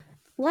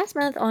Last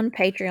month on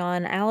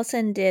Patreon,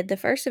 Allison did the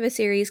first of a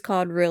series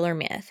called Real or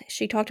Myth.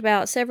 She talked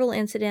about several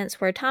incidents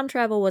where time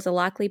travel was a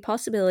likely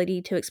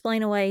possibility to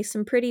explain away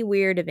some pretty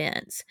weird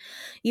events.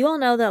 You all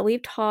know that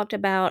we've talked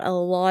about a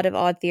lot of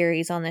odd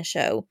theories on this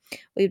show.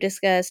 We've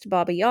discussed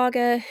Baba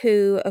Yaga,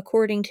 who,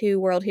 according to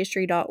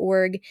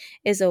worldhistory.org,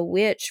 is a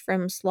witch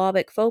from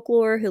Slavic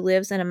folklore who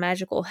lives in a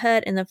magical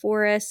hut in the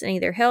forest and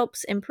either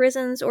helps,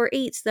 imprisons, or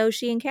eats those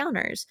she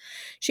encounters.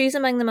 She's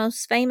among the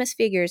most famous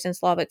figures in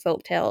Slavic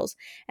folk tales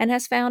and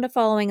has found a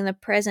following in the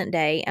present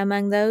day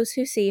among those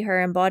who see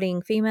her embodying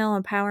female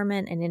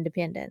empowerment and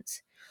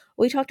independence.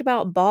 We talked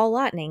about ball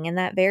lightning in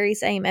that very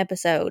same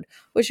episode,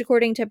 which,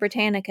 according to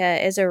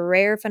Britannica, is a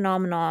rare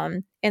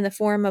phenomenon in the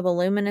form of a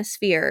luminous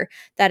sphere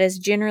that is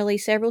generally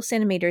several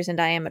centimeters in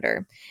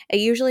diameter. It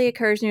usually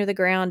occurs near the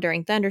ground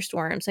during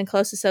thunderstorms in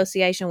close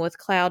association with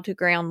cloud to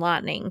ground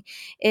lightning.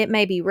 It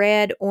may be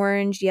red,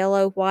 orange,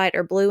 yellow, white,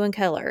 or blue in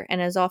color,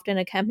 and is often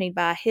accompanied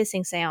by a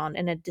hissing sound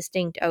and a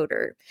distinct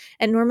odor.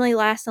 It normally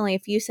lasts only a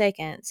few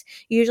seconds,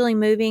 usually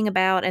moving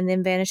about and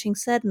then vanishing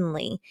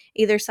suddenly,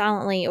 either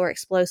silently or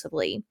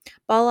explosively.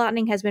 Ball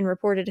lightning has been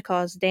reported to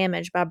cause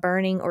damage by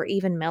burning or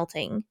even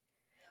melting.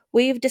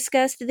 We've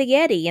discussed the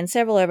Yeti in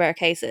several of our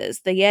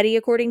cases. The Yeti,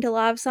 according to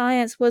Live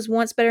Science, was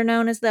once better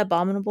known as the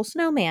abominable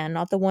snowman,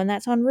 not the one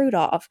that's on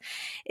Rudolph.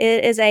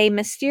 It is a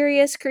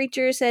mysterious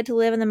creature said to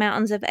live in the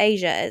mountains of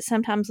Asia. It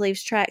sometimes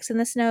leaves tracks in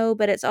the snow,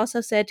 but it's also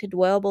said to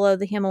dwell below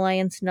the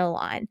Himalayan snow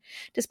line.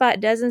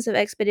 Despite dozens of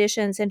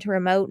expeditions into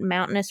remote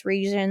mountainous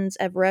regions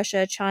of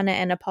Russia, China,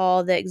 and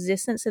Nepal, the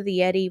existence of the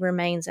Yeti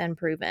remains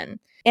unproven.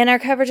 In our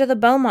coverage of the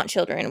Beaumont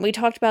children, we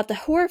talked about the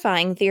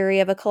horrifying theory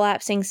of a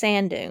collapsing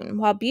sand dune.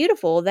 While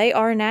beautiful, they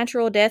are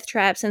natural death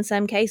traps in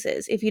some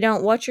cases. If you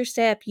don't watch your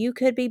step, you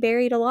could be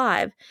buried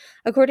alive.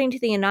 According to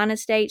the United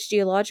States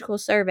Geological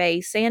Survey,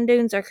 sand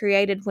dunes are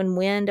created when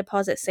wind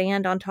deposits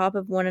sand on top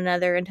of one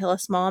another until a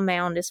small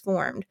mound is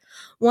formed.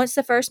 Once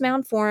the first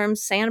mound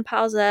forms, sand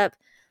piles up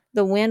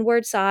the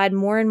windward side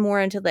more and more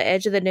until the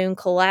edge of the dune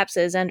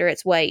collapses under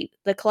its weight.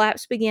 The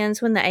collapse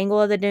begins when the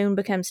angle of the dune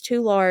becomes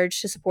too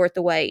large to support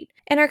the weight.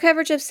 In our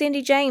coverage of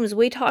Cindy James,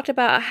 we talked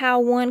about how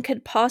one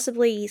could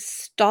possibly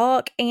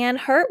stalk and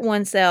hurt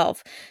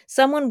oneself.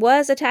 Someone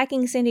was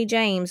attacking Cindy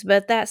James,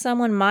 but that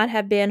someone might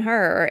have been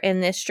her in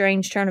this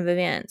strange turn of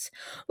events.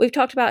 We've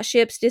talked about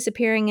ships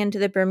disappearing into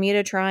the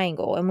Bermuda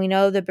Triangle, and we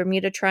know the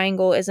Bermuda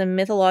Triangle is a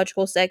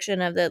mythological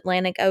section of the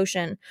Atlantic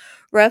Ocean,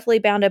 roughly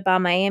bounded by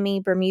Miami,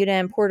 Bermuda,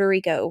 and Puerto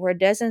Rico, where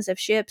dozens of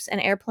ships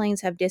and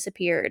airplanes have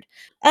disappeared.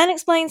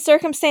 Unexplained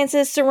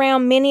circumstances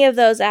surround many of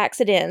those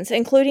accidents,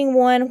 including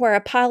one where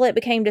a pilot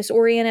became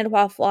disoriented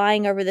while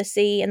flying over the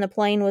sea and the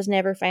plane was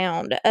never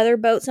found. Other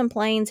boats and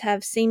planes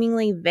have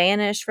seemingly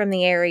vanished from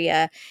the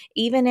area,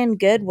 even in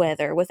good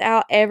weather,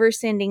 without ever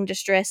sending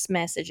distress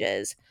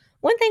messages.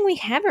 One thing we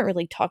haven't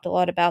really talked a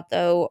lot about,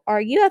 though,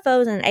 are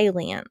UFOs and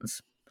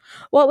aliens.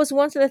 What was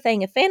once a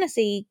thing of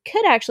fantasy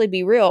could actually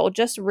be real.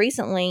 Just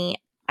recently,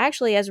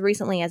 actually as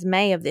recently as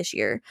May of this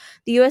year,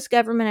 the U.S.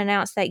 government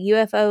announced that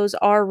UFOs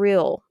are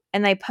real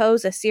and they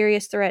pose a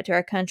serious threat to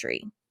our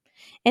country.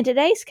 In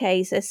today's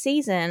case, a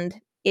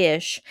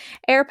seasoned-ish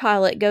air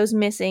pilot goes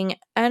missing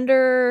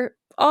under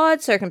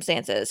odd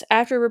circumstances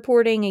after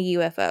reporting a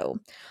UFO.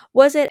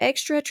 Was it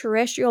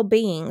extraterrestrial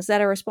beings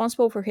that are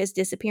responsible for his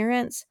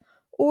disappearance,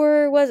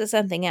 or was it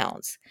something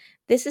else?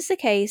 This is the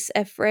case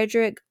of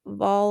Frederick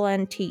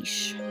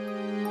Valentich.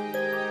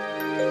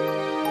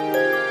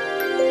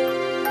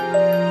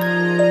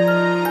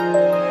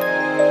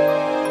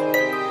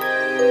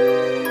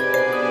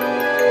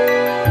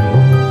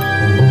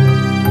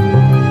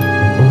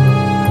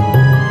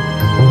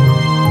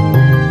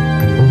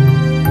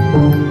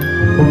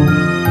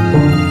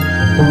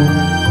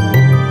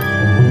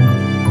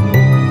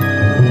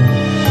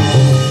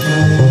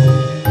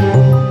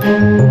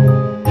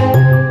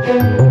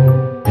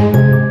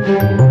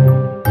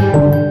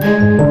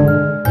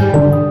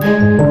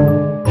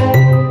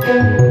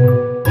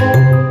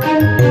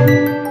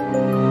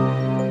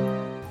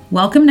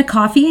 Welcome to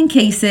Coffee and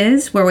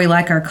Cases, where we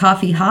like our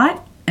coffee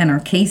hot and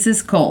our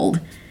cases cold.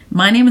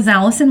 My name is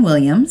Allison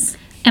Williams.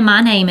 And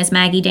my name is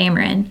Maggie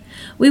Dameron.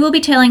 We will be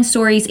telling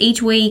stories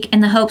each week in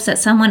the hopes that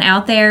someone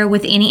out there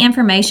with any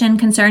information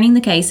concerning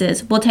the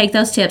cases will take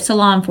those tips to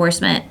law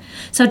enforcement,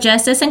 so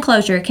justice and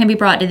closure can be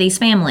brought to these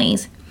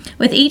families.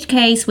 With each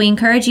case, we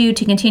encourage you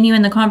to continue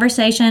in the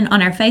conversation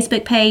on our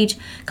Facebook page,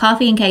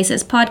 Coffee and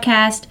Cases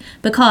Podcast,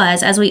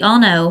 because, as we all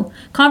know,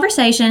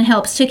 conversation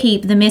helps to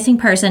keep the missing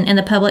person in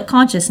the public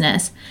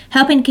consciousness,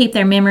 helping to keep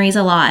their memories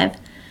alive.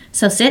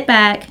 So sit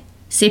back,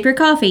 sip your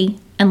coffee,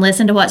 and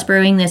listen to what's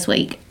brewing this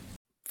week.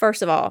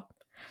 First of all,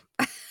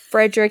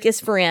 Frederick is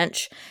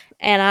French,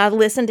 and I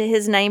listened to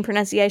his name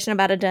pronunciation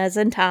about a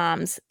dozen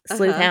times,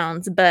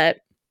 sleuthhounds, but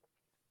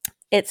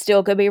it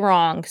still could be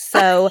wrong.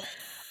 So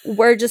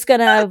we're just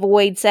going to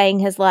avoid saying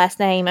his last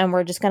name, and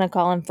we're just going to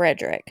call him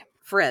Frederick.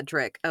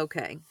 Frederick,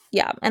 okay.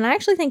 Yeah, and I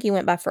actually think he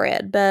went by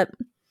Fred, but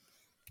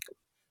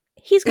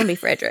he's going to be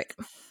Frederick.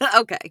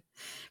 Okay.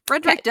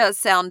 Frederick does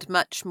sound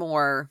much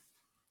more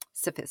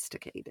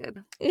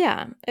sophisticated.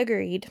 Yeah,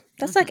 agreed.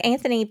 That's like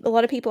Anthony. A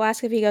lot of people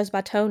ask if he goes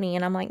by Tony,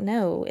 and I'm like,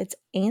 no, it's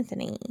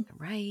Anthony,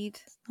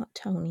 Right. not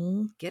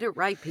Tony. Get it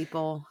right,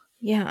 people.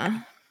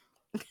 Yeah.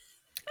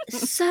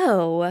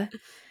 So,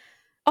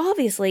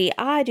 obviously,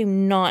 I do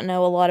not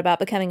know a lot about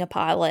becoming a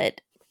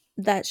pilot.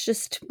 That's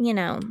just,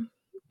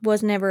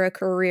 was never a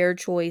career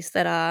choice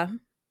that I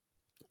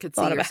Could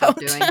see thought yourself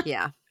about. doing.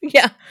 Yeah.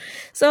 Yeah.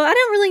 So I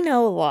don't really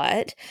know a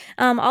lot.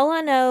 All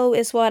I know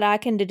is what I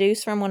can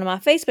deduce from one of my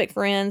Facebook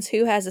friends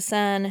who has a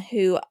son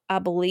who I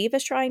believe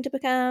is trying to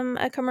become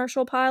a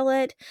commercial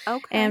pilot.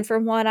 Okay. And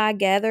from what I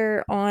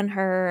gather on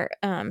her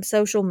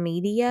social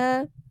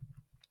media,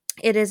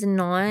 it is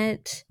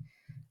not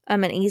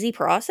an easy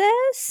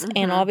process.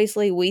 And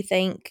obviously we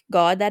thank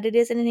God that it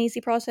isn't an easy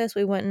process.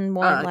 We wouldn't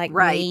want like me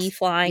Right.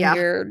 flying Yeah.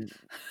 your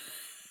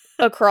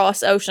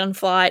across ocean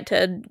flight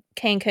to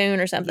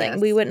Cancun or something.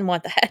 We Yes. wouldn't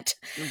want that.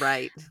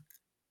 Right.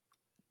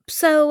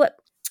 So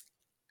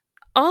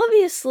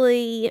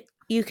obviously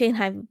you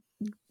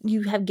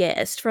have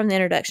guessed from the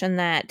introduction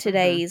that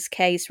today's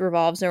case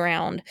revolves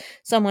around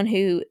someone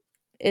who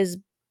is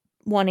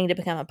wanting to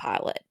become a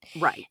pilot.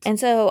 Right. And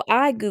so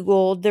I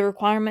Googled the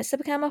requirements to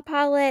become a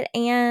pilot,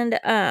 and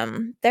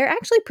they're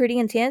actually pretty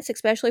intense,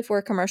 especially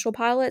for commercial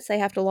pilots. They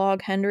have to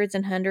log hundreds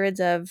and hundreds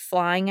of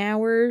flying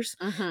hours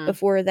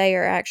before they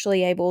are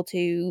actually able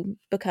to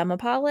become a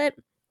pilot.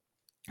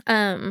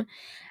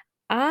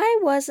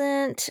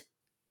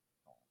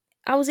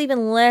 I was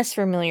even less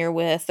familiar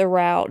with the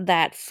route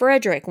that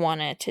Frederick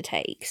wanted to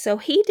take. So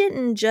he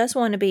didn't just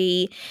want to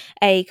be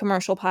a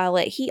commercial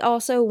pilot, he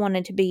also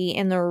wanted to be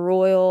in the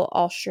Royal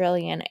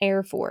Australian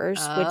Air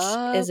Force,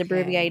 which is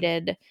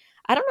abbreviated.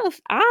 I don't know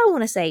if I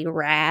want to say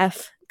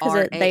RAF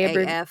because they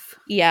RAAF.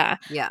 yeah,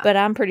 Yeah. but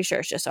I'm pretty sure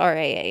it's just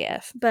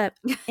RAAF. But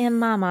in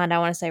my mind, I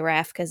want to say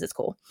RAF because it's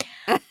cool.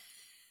 But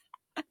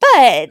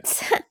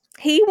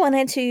he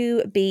wanted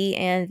to be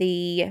in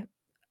the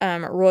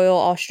Royal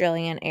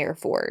Australian Air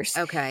Force.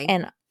 Okay.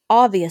 And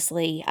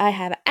obviously, I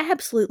have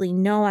absolutely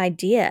no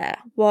idea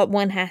what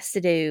one has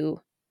to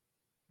do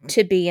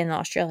to be in the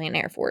Australian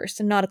Air Force.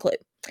 Not a clue.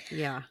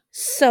 Yeah.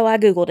 So I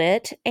Googled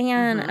it,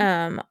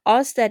 and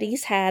Oz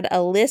Studies had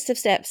a list of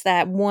steps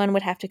that one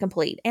would have to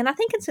complete. And I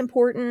think it's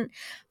important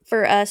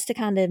for us to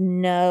kind of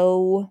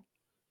know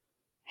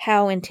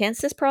how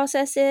intense this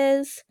process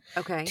is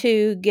Okay.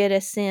 to get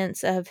a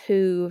sense of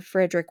who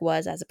Frederick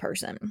was as a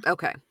person.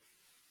 Okay.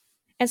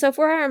 And so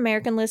for our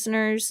American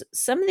listeners,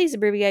 some of these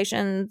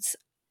abbreviations,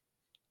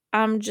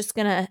 I'm just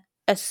going to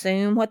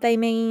assume what they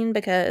mean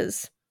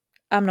because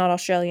I'm not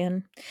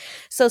Australian.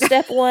 So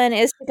step 1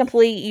 is to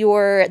complete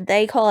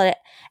they call it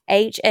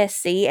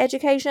HSC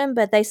education,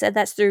 but they said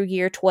that's through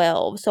year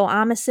 12. So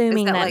I'm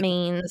assuming that that like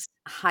means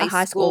a high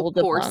high school school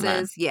diploma.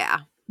 courses? Yeah.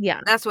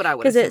 Yeah. That's what I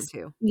would 'Cause assume it's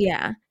too.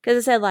 yeah, because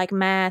it said, like,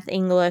 math,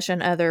 English,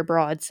 and other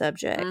broad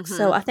subjects.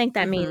 So I think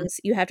that means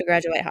you have to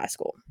graduate high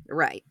school.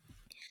 Right.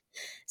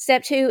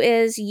 Step 2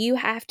 is you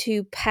have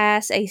to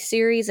pass a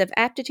series of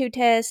aptitude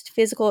tests,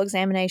 physical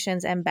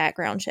examinations, and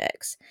background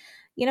checks.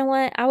 You know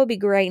what? I would be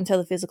great until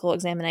the physical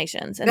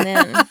examinations, and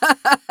then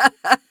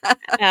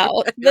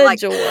out You're the like,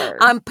 door.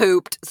 I'm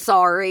pooped.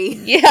 Sorry.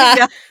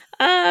 Yeah,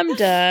 I'm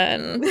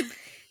done.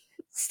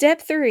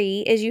 Step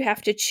 3 is you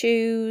have to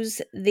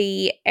choose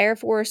the Air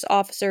Force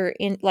officer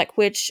in like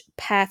which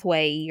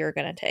pathway you're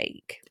going to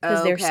take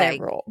because there's Okay.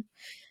 several.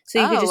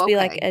 So you could just be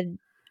like okay.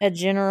 a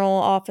general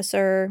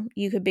officer.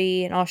 You could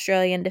be an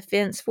Australian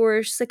Defence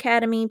Force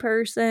Academy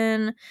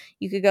person.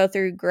 You could go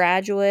through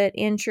graduate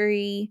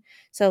entry.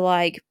 So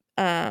like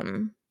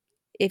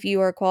if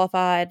you are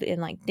qualified in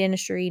like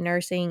dentistry,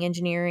 nursing,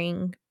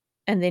 engineering,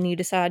 and then you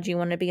decide you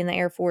want to be in the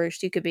Air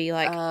Force, you could be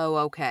like a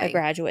Okay.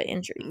 graduate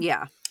entry.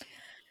 Yeah.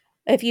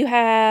 If you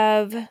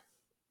have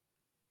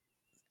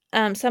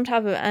some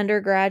type of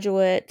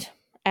undergraduate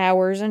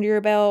hours under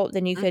your belt,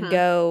 then you could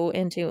go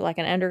into like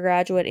an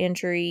undergraduate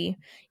entry.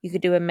 You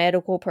could do a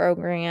medical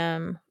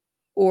program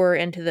or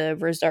into the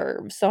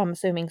reserves. So I'm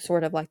assuming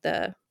sort of like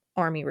the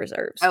Army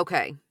reserves.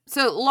 Okay.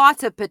 So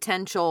lots of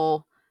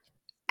potential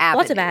avenues.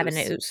 Lots of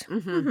avenues.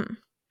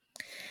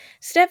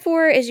 Step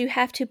 4 is you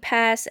have to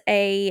pass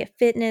a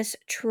fitness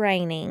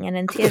training, an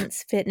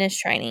intense fitness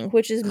training,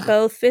 which is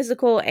both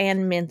physical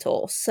and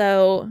mental.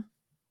 So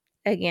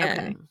again,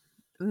 Okay.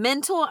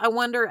 Mental, I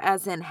wonder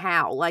as in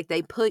how? Like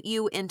they put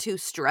you into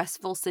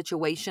stressful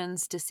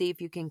situations to see if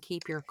you can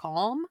keep your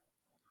calm?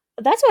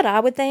 that's what I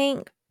would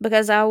think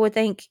because I would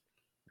think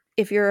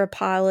if you're a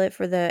pilot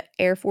for the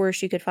Air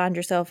Force, you could find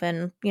yourself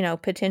in,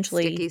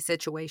 potentially Sticky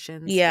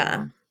situations.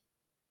 yeah.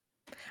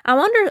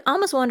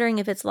 Almost wondering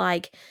if it's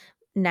like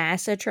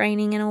NASA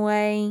training in a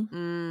way.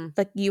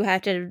 Like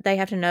they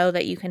have to know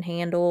that you can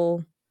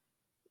handle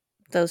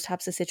those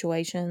types of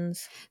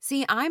situations.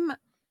 See, I'm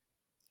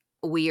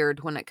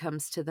weird when it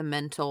comes to the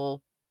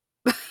mental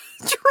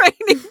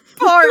training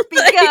part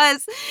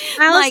because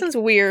Allison's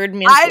weird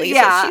mentally,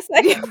 so she's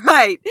like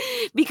right.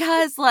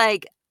 Because when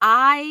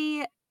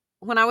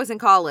I was in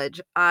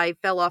college, I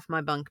fell off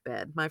my bunk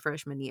bed my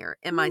freshman year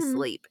in my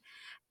sleep.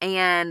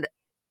 And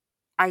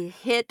I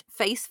hit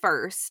face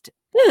first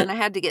and I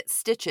had to get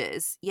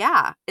stitches.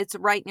 Yeah, it's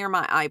right near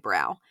my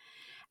eyebrow.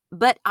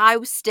 But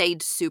I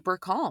stayed super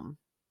calm.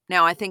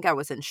 Now, I think I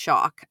was in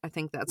shock. I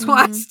think that's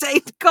why I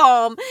stayed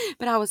calm.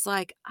 But I was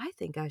like, I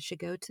think I should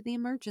go to the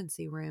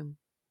emergency room.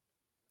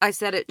 I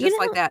said it You just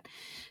like know that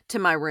to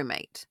my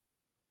roommate.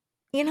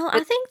 I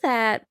But think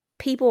that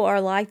people are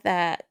like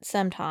that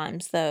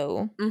sometimes,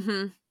 though,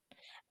 mhm.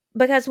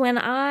 because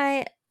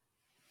I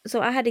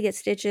had to get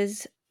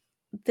stitches.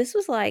 This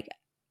was like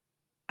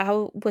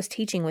was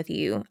teaching with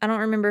you. I don't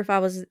remember if I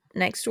was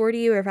next door to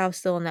you or if I was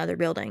still in the other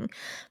building,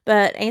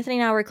 but Anthony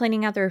and I were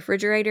cleaning out the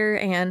refrigerator,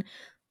 and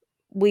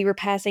we were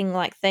passing,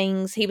 like,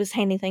 things. He was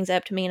handing things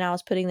up to me, and I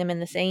was putting them in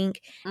the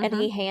sink, and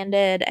he Mhm.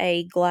 handed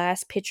a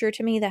glass pitcher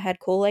to me that had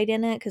Kool-Aid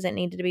in it because it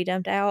needed to be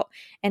dumped out,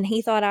 and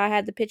he thought I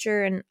had the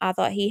pitcher, and I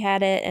thought he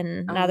had it,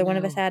 and Oh neither one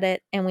of us no. had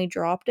it, and we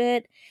dropped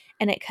it,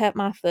 and it cut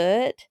my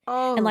foot,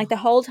 and, like, Oh. the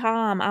whole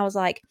time, I was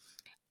like,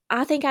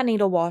 I think I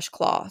need a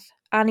washcloth.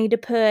 I need to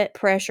put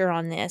pressure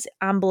on this.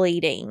 I'm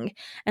bleeding.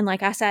 And,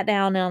 like, I sat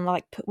down and,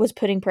 like, was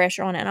putting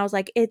pressure on it, and I was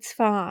like, "It's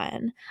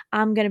fine.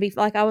 I'm gonna be"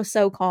 like, I was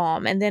so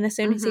calm, and then as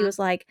soon as he Mhm. was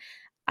like,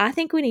 "I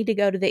think we need to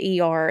go to the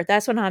ER,"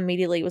 that's when I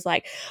immediately was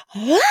like, "I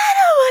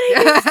don't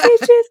wanna get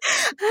stitches.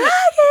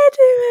 I can't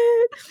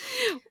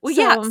do it." Well,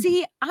 yeah, So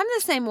see, I'm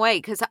the same way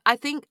because I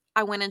think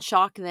I went in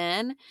shock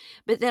then,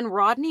 but then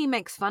Rodney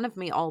makes fun of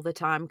me all the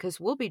time because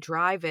we'll be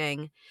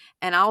driving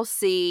and I'll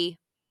see,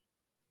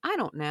 I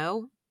don't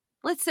know,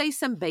 let's say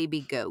some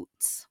baby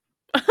goats.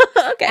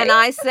 okay. And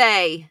I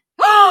say,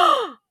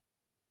 oh,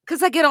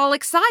 because I get all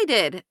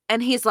excited.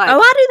 And he's Oh, like, I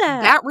do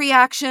that. that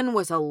reaction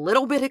was a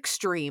little bit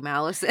extreme,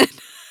 Allison.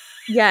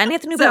 Yeah, and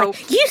Anthony will be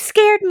So like, "You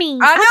scared me.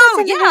 I I thought know,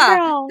 something was yeah.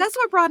 wrong." That's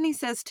what Rodney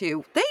says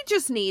too. They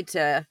just need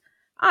to,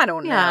 I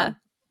don't Yeah. know,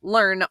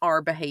 learn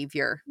our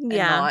behavior and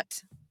Yeah.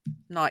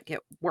 not get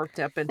worked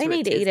up They into a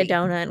need to eat a tizzy.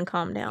 donut and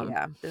calm down.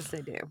 Yeah, this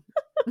they do.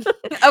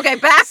 Okay,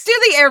 back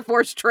to the Air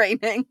Force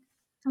training.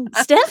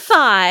 Step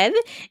 5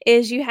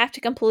 is you have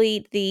to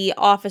complete the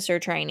officer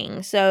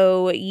training.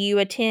 So you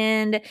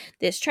attend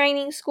this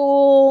training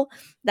school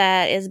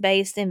that is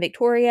based in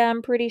Victoria,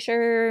 I'm pretty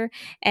sure,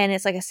 and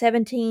it's like a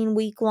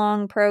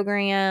 17-week-long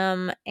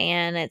program,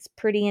 and it's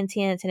pretty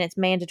intense, and it's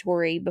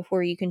mandatory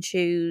before you can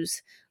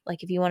choose,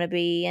 like, if you want to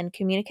be in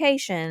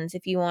communications,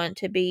 if you want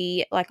to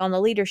be, like, on the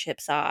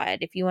leadership side,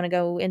 if you want to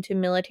go into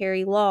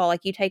military law,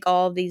 like, you take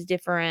all of these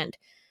different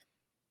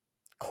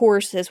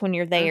courses when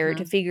you're there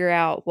to Mhm. figure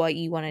out what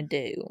you wanna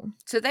do.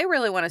 So they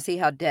really wanna see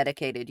how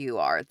dedicated you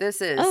are. This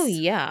Oh, is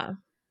yeah.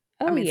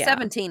 I Oh, mean, yeah.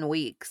 17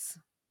 weeks.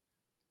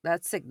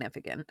 That's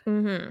significant.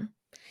 Mhm.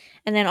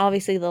 And then,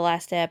 obviously, the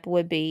last step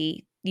would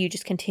be you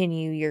just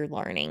continue your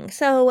learning.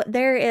 So,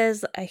 there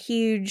is a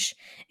huge,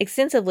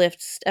 extensive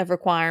list of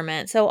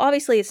requirements. So,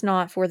 obviously, it's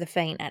not for the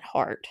faint at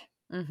heart.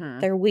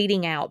 Mhm. They're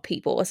weeding out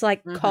people. It's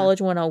like Mhm.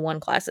 College 101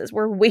 classes.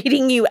 We're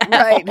weeding you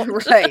Right,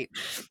 out. right.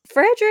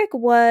 Frederick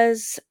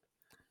was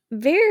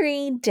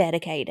very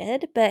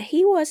dedicated, but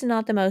he was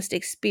not the most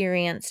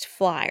experienced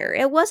flyer.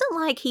 It wasn't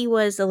like he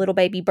was a little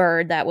baby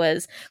bird that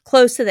was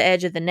close to the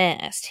edge of the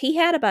nest. He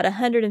had about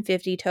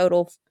 150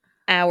 total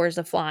hours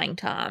of flying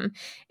time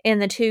in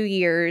the 2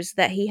 years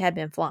that he had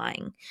been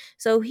flying.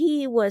 So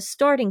he was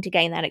starting to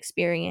gain that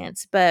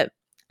experience, but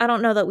I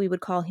don't know that we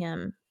would call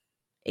him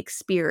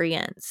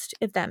experienced,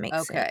 if that makes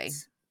Okay.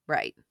 sense.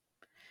 Right.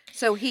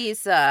 So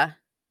he's,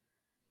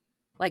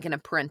 like an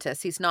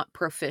apprentice. He's not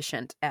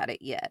proficient at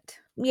it yet.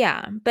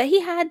 Yeah, but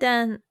he had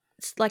done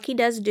like, he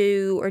does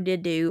do or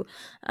did do,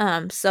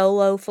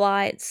 solo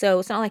flights, so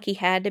it's not like he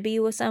had to be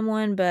with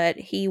someone, but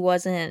he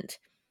wasn't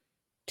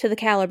to the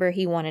caliber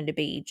he wanted to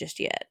be just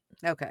yet.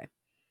 Okay.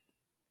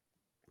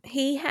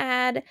 He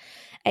had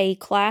a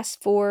Class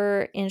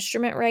 4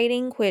 instrument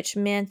rating, which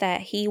meant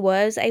that he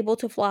was able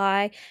to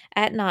fly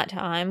at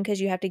nighttime because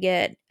you have to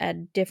get a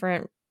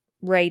different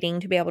rating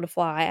to be able to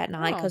fly at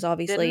night Oh, because didn't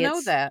obviously know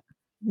it's that.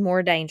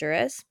 more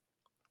dangerous.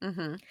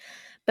 Mhm.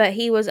 But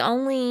he was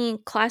only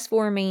Class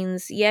 4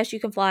 means, yes, you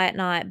can fly at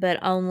night, but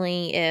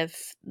only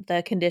if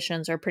the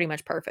conditions are pretty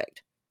much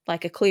perfect.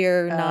 Like a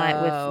clear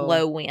night with Oh,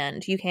 low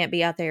wind. You can't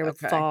be out there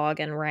with okay. fog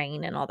and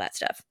rain and all that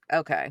stuff.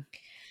 Okay.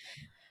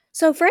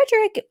 So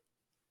Frederick,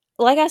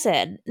 like I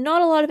said,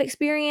 not a lot of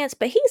experience,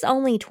 but he's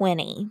only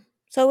 20.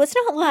 So it's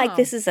not like Oh,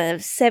 this is a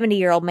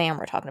 70-year-old man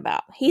we're talking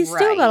about. He's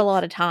still got a right.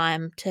 lot of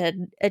time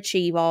to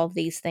achieve all of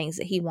these things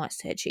that he wants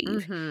to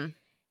achieve. Mhm.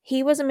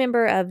 He was a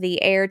member of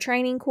the Air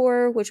Training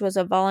Corps, which was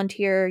a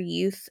volunteer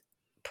youth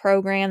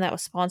program that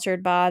was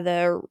sponsored by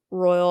the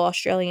Royal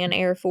Australian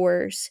Air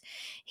Force.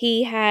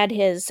 He had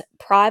his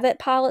private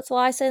pilot's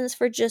license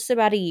for just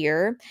about a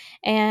year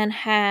and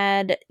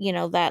had,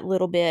 that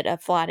little bit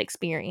of flight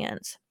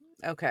experience.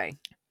 Okay.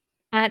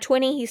 At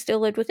 20, he still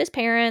lived with his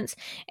parents,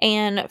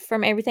 and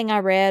from everything I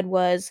read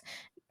was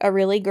a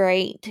really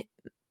great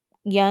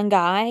young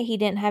guy. He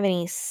didn't have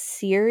any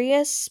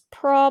serious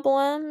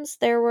problems.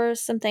 There were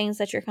some things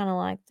that you're kinda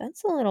like,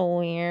 "That's a little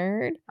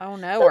weird." Oh,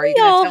 no. But Are you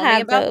we gonna all tell me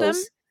have about them?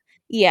 those.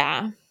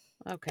 Yeah.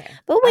 Okay.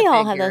 But I we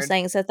all have those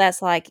figured. things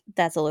that's like,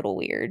 "That's a little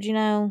weird," you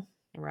know?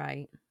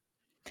 Right.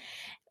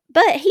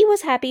 But he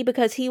was happy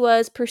because he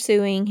was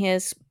pursuing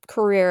his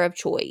career of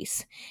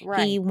choice. He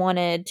Right.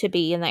 wanted to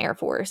be in the Air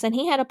Force, and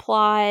he had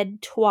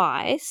applied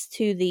twice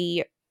to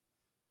the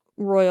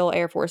Royal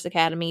Air Force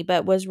Academy,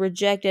 but was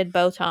rejected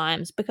both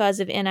times because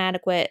of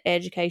inadequate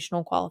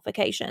educational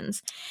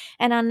qualifications.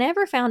 And I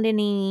never found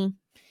any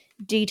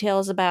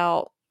details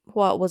about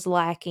what was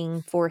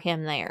lacking for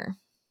him there.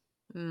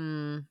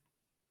 Mm.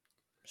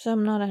 So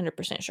I'm not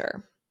 100%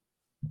 sure.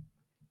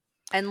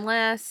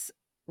 Unless,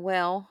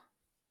 well,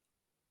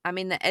 I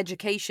mean, the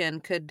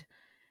education could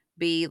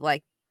be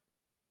like,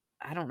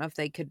 I don't know if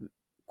they could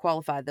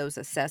qualify those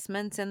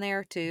assessments in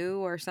there too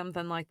or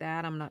something like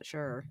that. I'm not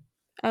sure.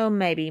 Oh,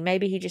 maybe.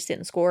 Maybe he just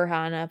didn't score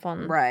high enough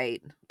on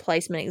Right.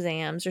 placement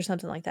exams or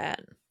something like that.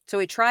 So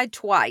he tried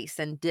twice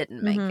and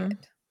didn't make Mm-hmm.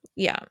 it.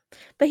 Yeah.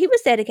 But he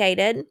was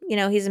dedicated. You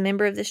know, he's a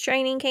member of this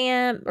training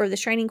camp or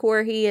this training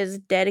corps. He is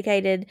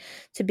dedicated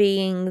to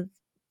being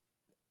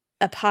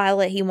a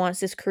pilot. He wants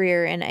his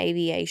career in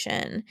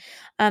aviation.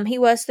 He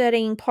was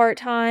studying part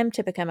time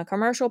to become a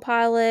commercial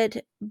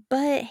pilot,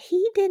 but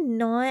he did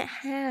not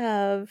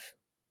have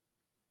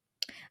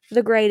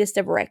the greatest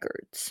of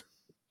records.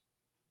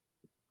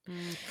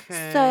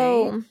 Okay.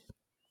 So,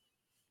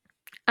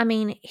 I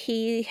mean,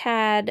 he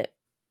had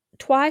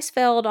twice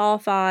failed all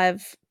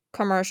 5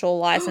 commercial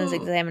license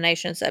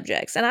examination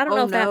subjects, and I don't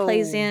know Oh if that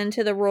plays no.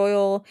 into the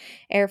Royal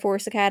Air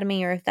Force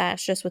Academy or if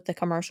that's just with the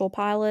commercial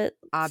pilot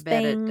I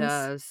bet it things.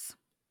 does.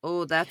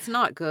 Oh, that's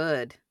not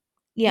good.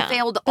 He Yeah,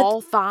 failed but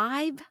all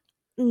 5?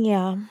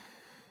 yeah,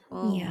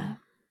 Oh. yeah.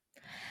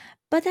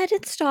 But that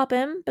didn't stop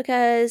him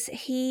because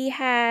he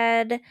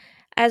had,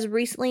 as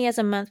recently as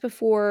a month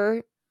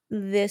before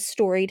this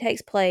story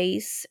takes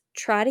place,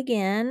 tried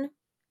again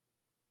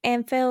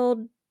and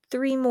failed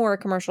 3 more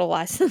commercial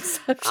license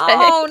Oh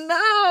subjects.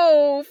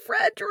 no,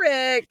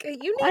 Frederick.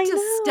 You need I to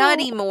know.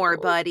 study more,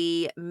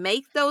 buddy.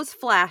 Make those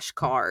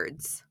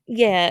flashcards.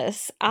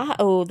 Yes.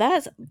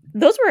 That's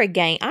those were a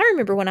game. I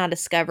remember when I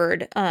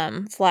discovered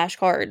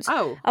flashcards.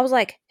 Oh, I was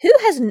like, who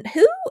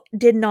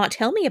did not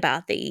tell me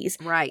about these?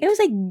 It right. was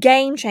a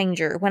game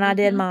changer when I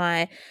did Mhm.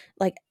 my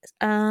like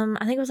I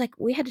think it was like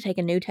we had to take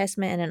a New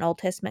Testament and an Old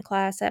Testament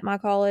class at my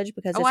college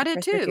because Oh, it's I a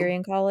did too.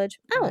 Presbyterian college.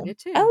 I Oh. did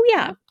too. Oh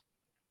yeah. Yep.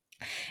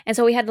 And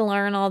so we had to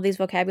learn all these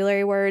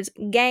vocabulary words.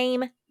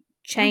 Game Mhm.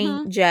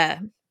 changer.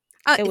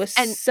 It was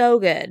And so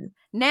good.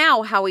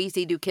 now how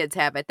easy do kids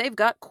have it? They've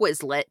got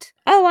Quizlet.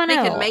 Oh, I They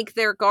can know. make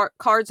their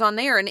cards on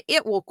there and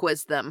it will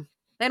quiz them.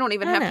 They don't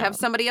even I have to have know.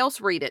 somebody else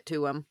read it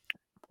to them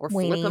or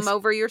flip them Weenies.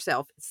 over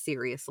yourself.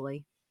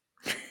 Seriously.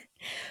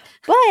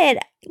 But,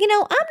 I'm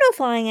no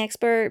flying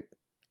expert,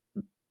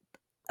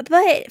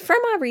 but from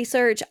my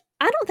research,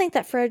 I don't think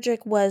that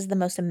Frederick was the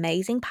most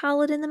amazing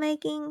pilot in the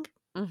making.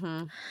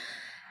 Mhm.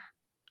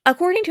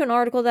 According to an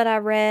article that I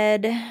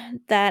read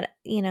that,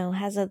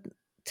 has a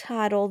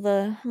title,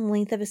 the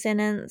length of a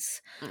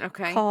sentence,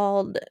 Okay.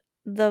 called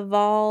The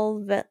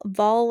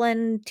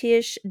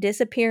Valentich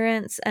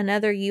Disappearance,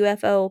 Another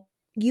UFO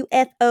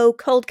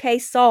Cold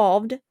Case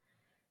Solved.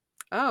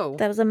 Oh,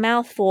 That was a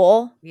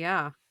mouthful.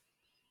 yeah.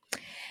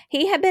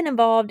 He had been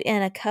involved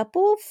in a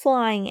couple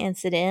flying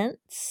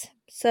incidents.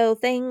 So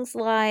things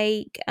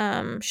like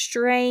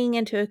straying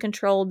into a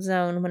controlled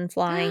zone when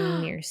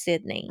flying near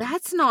Sydney.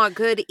 That's not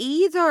good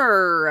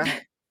either.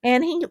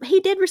 And he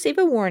did receive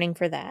a warning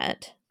for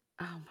that.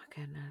 Oh my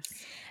goodness.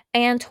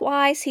 And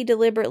twice he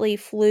deliberately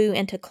flew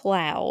into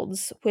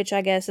clouds, which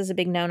I guess is a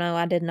big no-no.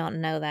 I did not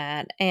know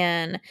that.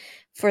 And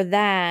for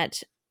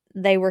that,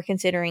 they were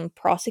considering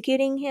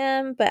prosecuting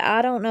him, but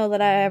I don't know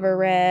that I ever Oh.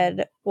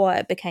 read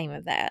what became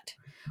of that.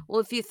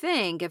 Well,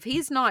 if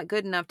he's not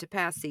good enough to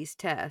pass these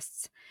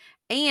tests,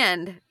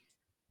 and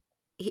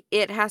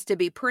it has to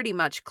be pretty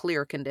much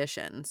clear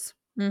conditions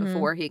Mhm.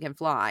 before he can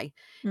fly.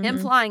 Him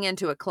Mhm. flying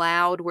into a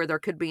cloud where there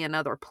could be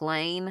another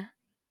plane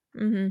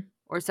Mhm.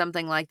 or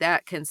something like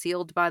that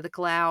concealed by the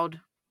cloud,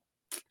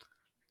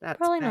 that's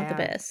Probably not the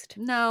bad. best.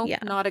 No, Yeah.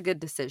 not a good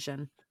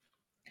decision.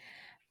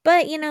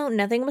 But,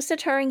 nothing was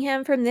deterring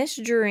him from this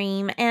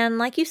dream. And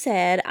like you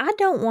said, I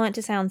don't want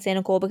to sound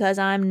cynical because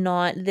I'm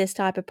not this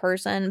type of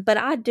person, but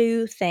I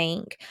do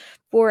think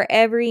for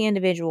every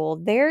individual,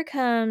 there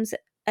comes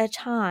a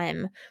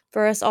time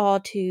for us all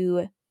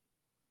to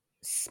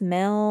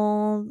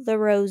smell the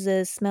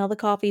roses, smell the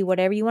coffee,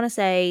 whatever you want to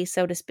say,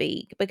 so to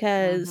speak,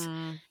 because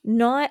Mhm.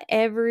 not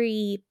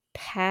every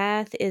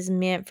path is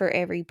meant for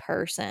every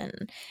person.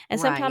 And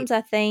Right. sometimes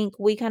I think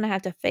we kind of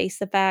have to face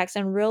the facts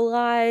and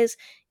realize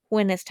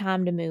when it's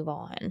time to move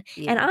on. And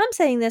Yeah. I'm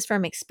saying this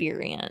from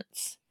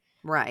experience,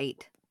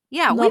 Right.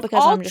 Yeah, not we've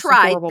because all I'm just a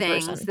tried horrible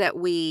things person. that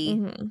we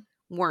Mhm.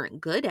 weren't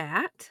good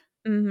at,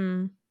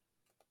 Mhm.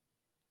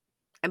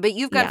 but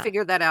you've got to Yeah.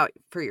 figure that out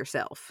for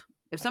yourself.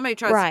 If somebody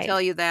tries to Right.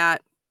 tell you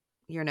that,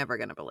 you're never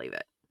going to believe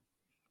it.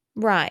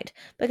 Right.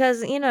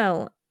 Because,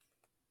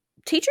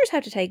 teachers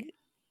have to take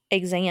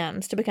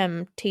exams to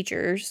become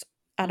teachers.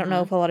 I don't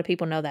know Mhm. if a lot of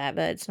people know that,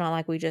 but it's not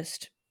like we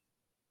just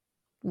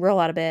roll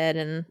out of bed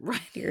and Right.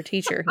 you're a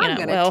teacher, I'm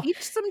going to Well,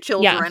 teach some yeah.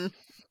 children.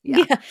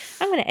 Yeah. Yeah,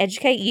 I'm going to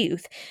educate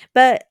youth.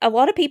 But a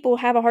lot of people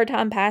have a hard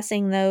time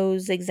passing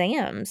those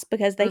exams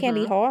because they can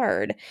be Mhm.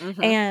 hard.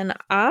 Mhm. And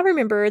I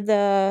remember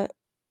the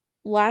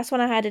last one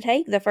I had to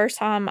take, the first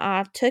time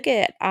I took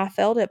it, I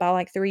failed it by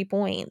like 3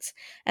 points.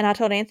 And I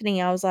told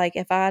Anthony, I was like,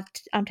 if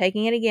I'm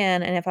taking it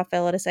again, and if I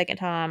fail it a second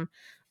time,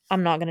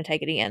 I'm not going to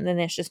take it again. Then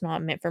it's just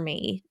not meant for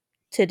me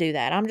to do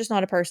that. I'm just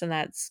not a person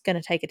that's going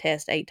to take a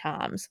test 8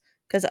 times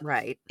because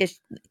Right. it's,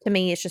 to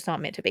me, it's just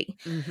not meant to be.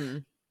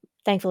 Mhm.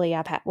 Thankfully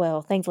I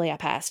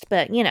passed,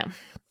 but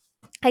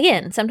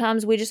again,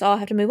 sometimes we just all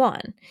have to move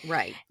on.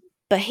 Right.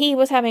 But he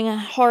was having a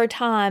hard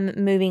time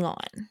moving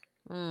on.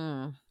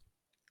 Mm.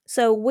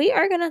 So we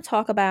are going to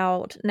talk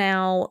about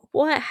now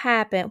what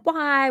happened,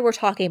 why we're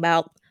talking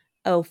about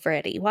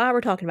Freddie, why we're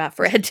talking about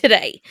Fred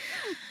today.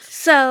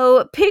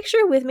 So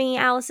picture with me,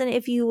 Allison,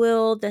 if you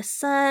will, the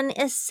sun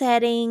is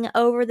setting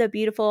over the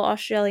beautiful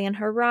Australian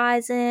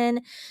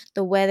horizon.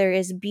 The weather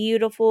is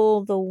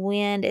beautiful. The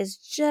wind is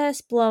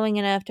just blowing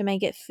enough to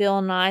make it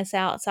feel nice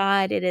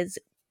outside. It is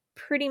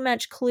pretty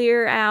much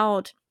clear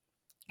out.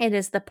 It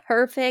is the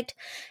perfect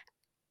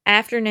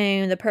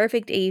afternoon, the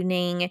perfect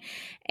evening,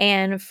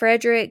 and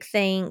Frederick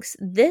thinks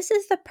this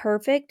is the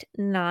perfect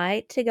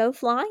night to go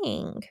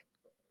flying.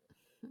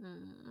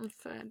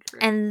 Frederick.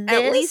 And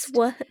At this least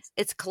was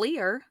it's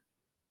clear.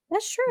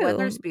 that's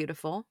Weather's true.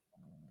 beautiful.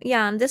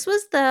 Yeah, this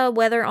was the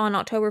weather on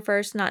October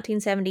 1st,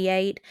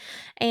 1978,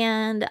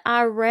 and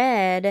I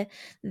read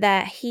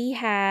that he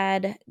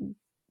had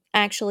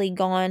actually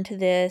gone to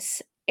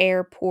this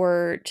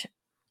airport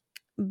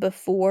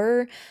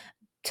before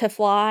to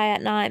fly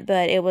at night,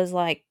 but it was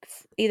like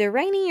either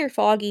rainy or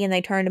foggy and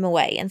they turned him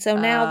away. And so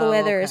now the Oh,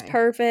 weather is okay.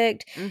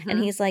 perfect. And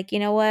Mhm. he's like, you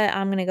know what?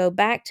 I'm going to go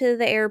back to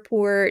the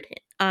airport.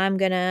 I'm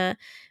going to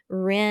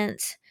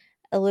rent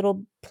a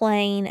little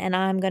plane and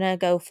I'm going to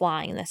go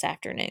flying this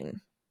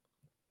afternoon.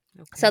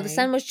 So the Okay.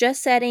 sun was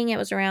just setting. It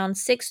was around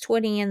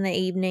 6:20 in the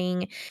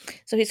evening.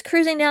 So he's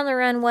cruising down the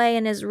runway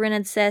in his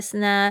rented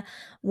Cessna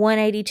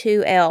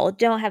 182L.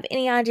 Don't have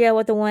any idea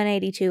what the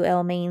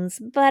 182L means,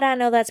 but I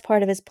know that's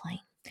part of his plane.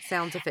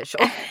 Sounds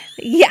official.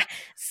 Yeah,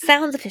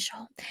 sounds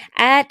official.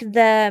 At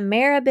the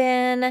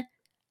Maribyrnong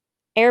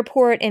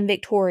Airport in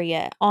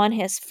Victoria on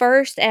his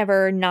first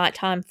ever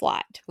nighttime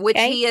flight. Which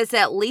Okay? he is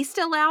at least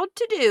allowed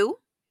to do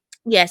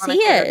Yes, on he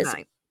a standard is.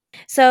 night.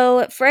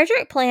 So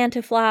Frederick planned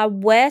to fly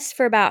west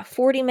for about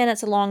 40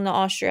 minutes along the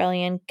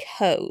Australian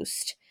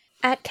coast.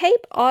 At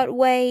Cape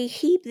Otway,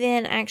 he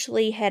then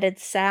actually headed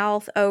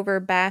south over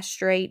Bass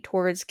Strait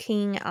towards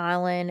King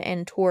Island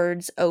and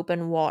towards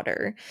open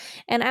water.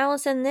 And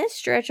Allison, this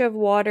stretch of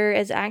water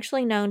is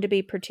actually known to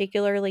be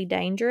particularly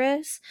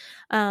dangerous.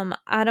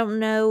 I don't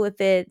know if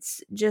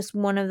it's just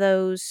one of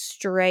those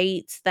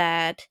straits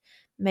that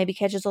maybe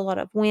catches a lot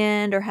of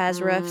wind or has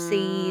rough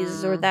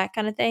seas or Mm, that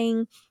kind of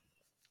thing.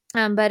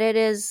 But it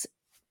is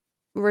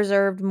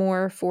reserved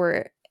more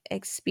for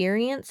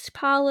experienced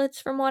pilots,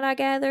 from what I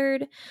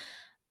gathered.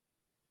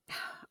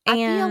 I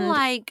feel And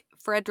like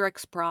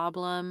Frederick's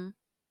problem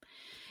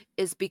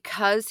is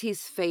because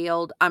he's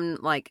failed. I'm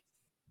like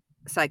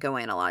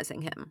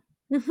psychoanalyzing him.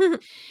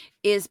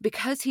 Is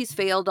because he's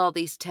failed all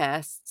these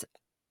tests.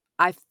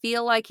 I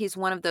feel like he's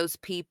one of those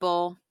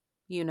people,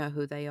 you know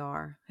who they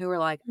are, who are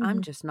like, I'm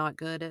Mhm, just not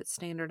good at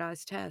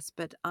standardized tests,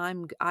 but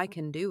I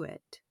can do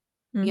it,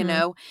 you mhm.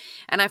 know?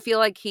 And I feel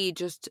like he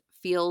just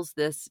feels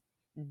this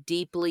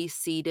deeply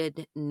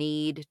seated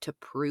need to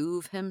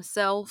prove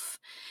himself.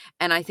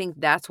 And I think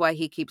that's why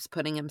he keeps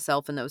putting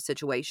himself in those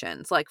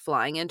situations, like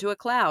flying into a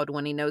cloud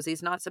when he knows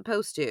he's not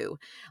supposed to.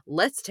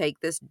 Let's take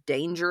this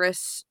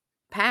dangerous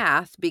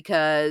path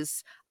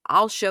because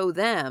I'll show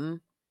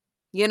them,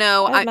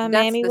 As my that's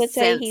mammy the would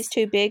say, he's sense.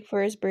 too big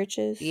for his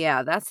britches.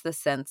 Yeah, that's the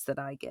sense that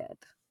I get.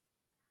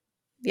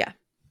 Yeah.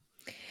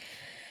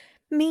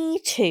 Me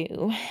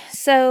too.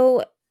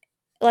 So,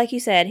 like you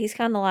said, he's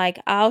kinda like,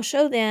 "I'll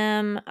show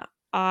them.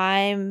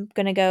 I'm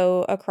gonna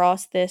go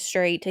across this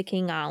strait to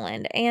King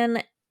Island,"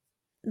 and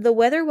the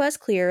weather was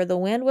clear, the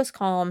wind was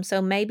calm,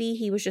 so maybe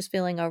he was just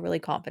feeling overly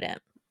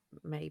confident.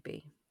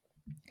 Maybe.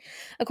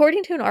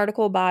 According to an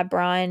article by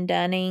Brian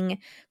Dunning,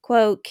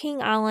 quote,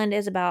 King Island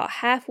is about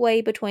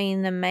halfway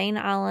between the main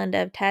island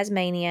of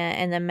Tasmania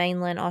and the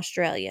mainland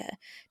Australia.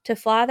 To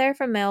fly there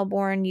from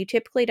Melbourne, you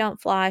typically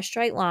don't fly a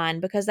straight line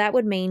because that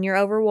would mean you're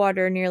over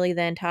water nearly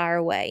the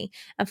entire way.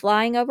 And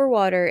flying over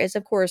water is,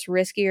 of course,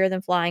 riskier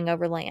than flying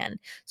over land.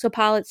 So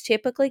pilots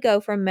typically go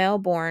from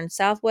Melbourne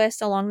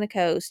southwest along the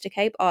coast to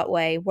Cape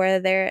Otway,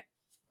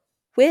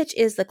 which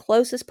is the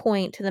closest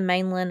point to the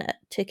mainland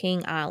to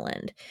King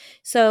Island.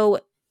 So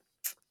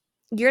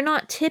you're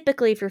not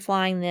typically, if you're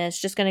flying this,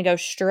 just going to go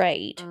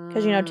straight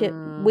because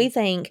we Mm,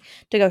 think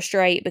to go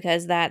straight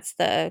because that's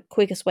the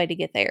quickest way to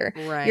get there.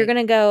 You're right. going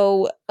to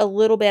go a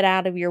little bit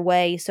out of your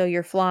way so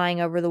you're flying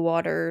over the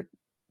water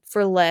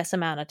for less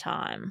amount of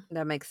time.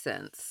 That makes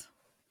sense.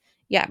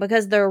 Yeah,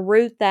 because the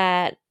route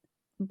that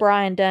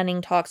Brian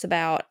Dunning talks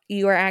about,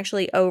 you are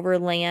actually over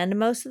land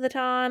most of the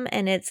time,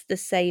 and it's the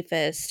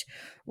safest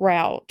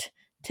route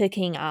to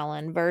King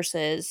Island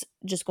versus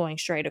just going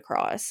straight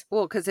across.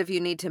 Well, because if you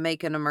need to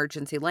make an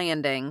emergency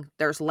landing,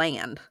 there's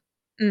land.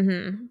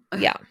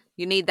 Yeah.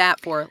 You need that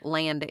for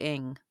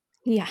landing.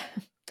 Yeah.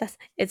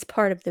 It's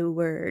part of the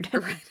word.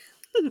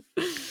 Right.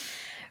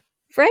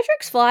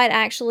 Frederick's flight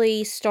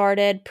actually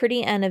started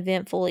pretty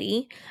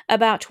uneventfully.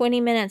 About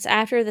 20 minutes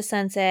after the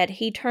sunset,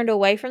 he turned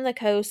away from the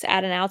coast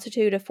at an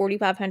altitude of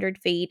 4,500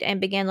 feet and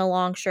began the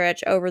long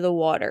stretch over the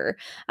water.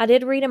 I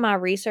did read in my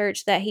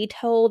research that he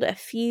told a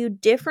few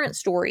different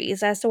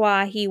stories as to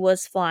why he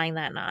was flying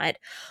that night.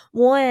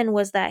 One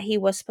was that he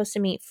was supposed to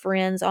meet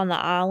friends on the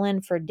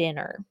island for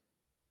dinner.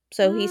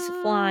 So he's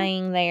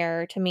flying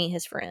there to meet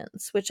his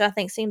friends, which I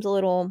think seems a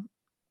little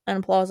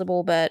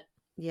unplausible, but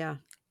Yeah,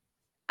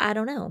 I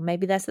don't know.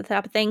 Maybe that's the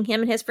type of thing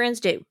him and his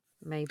friends do.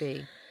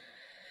 maybe.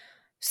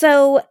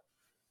 So,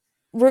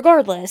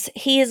 regardless,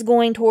 he is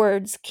going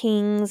towards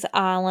King's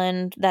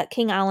Island. That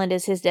King Island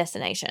is his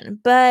destination.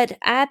 But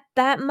at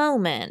that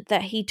moment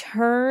that he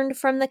turned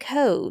from the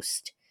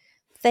coast,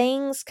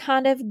 things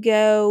kind of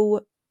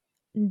go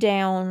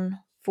down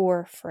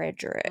for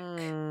Frederick.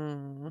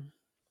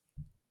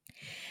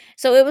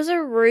 So it was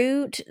a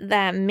route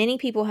that many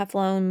people have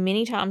flown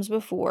many times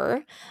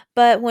before,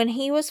 but when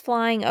he was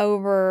flying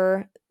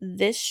over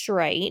this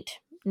strait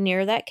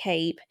near that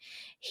cape,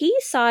 he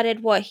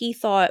spotted what he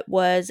thought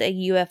was a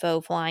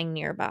UFO flying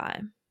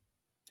nearby.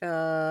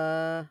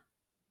 So,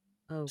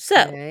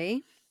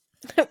 Okay.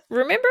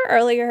 remember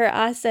earlier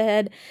I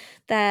said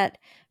that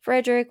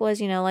Frederick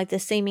was, like the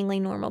seemingly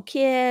normal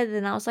kid,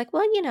 and I was like,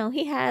 well,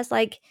 he has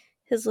like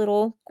his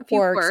little A few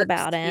quirks quirks,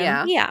 about him.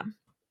 yeah. Yeah.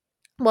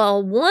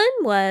 Well, one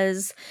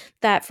was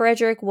that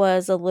Frederick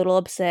was a little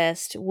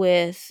obsessed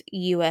with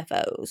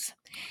UFOs.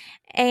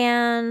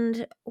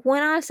 And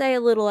when I say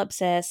a little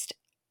obsessed,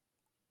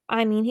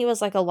 I mean he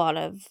was like a lot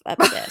of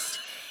obsessed.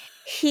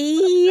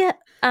 He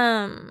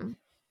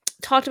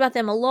talked about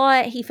them a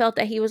lot. He felt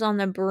that he was on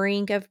the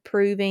brink of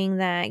proving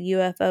that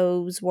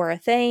UFOs were a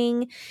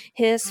thing.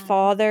 His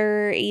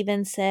father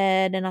even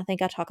said, and I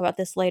think I talk about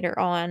this later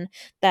on,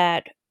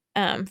 that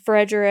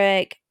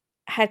Frederick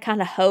had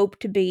kind of hoped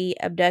to be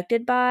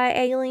abducted by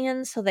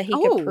aliens so that he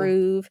could Oh,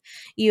 prove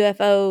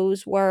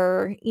UFOs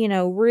were,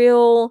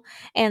 real.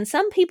 And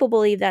some people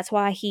believe that's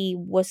why he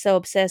was so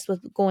obsessed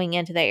with going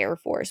into the Air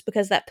Force,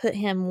 because that put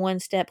him one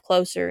step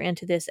closer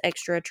into this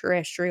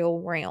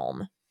extraterrestrial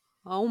realm.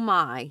 oh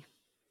my.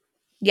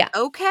 Yeah.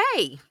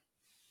 Okay.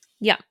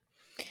 Yeah.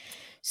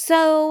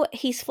 So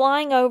he's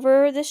flying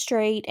over the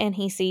strait and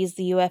he sees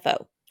the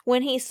UFO.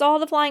 When he saw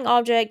the flying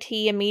object,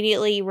 he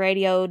immediately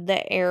radioed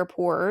the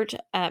airport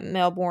at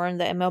Melbourne,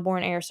 the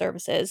Melbourne Air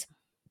Services.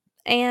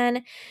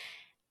 And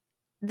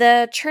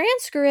the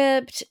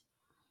transcript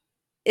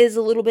is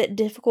a little bit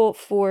difficult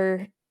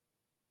for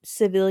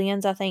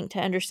civilians, I think, to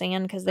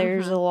understand because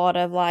there's a lot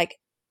of like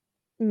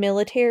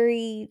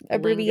military Lingo.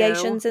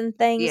 abbreviations and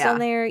things on Yeah.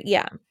 there.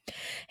 Yeah.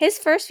 His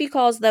first few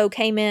calls, though,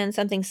 came in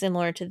something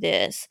similar to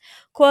this.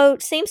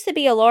 Quote, seems to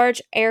be a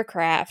large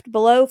aircraft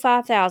below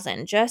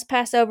 5,000, just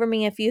passed over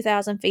me a few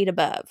thousand feet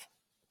above.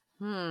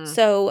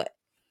 So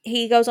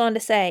he goes on to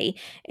say,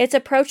 it's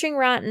approaching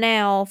right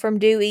now from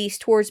due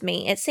east towards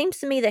me. It seems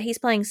to me that he's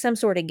playing some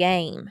sort of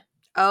game.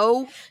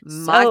 Oh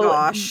my So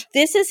gosh.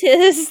 this is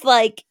his,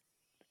 like,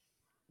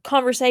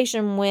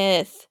 conversation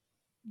with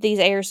these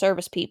air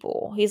service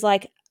people. He's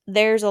like,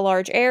 there's a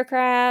large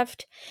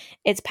aircraft.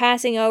 It's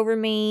passing over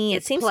me. It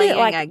It's seems to playing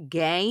like, a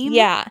game?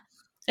 yeah,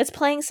 it's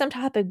playing some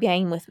type of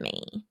game with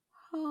me.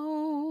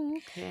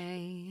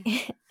 Okay.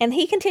 And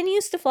he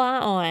continues to fly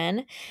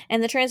on,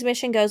 and the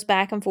transmission goes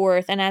back and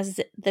forth. And as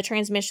the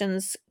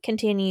transmissions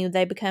continue,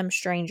 they become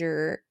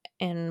stranger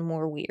and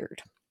more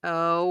weird.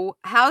 Oh,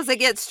 how's it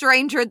get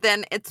stranger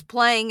than it's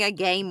playing a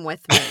game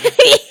with me?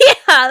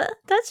 Yeah,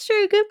 that's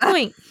true. Good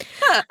point.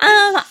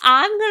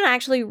 I'm gonna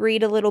actually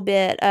read a little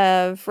bit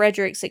of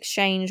Frederick's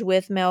exchange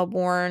with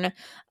Melbourne.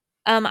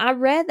 I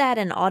read that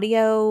an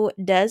audio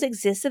does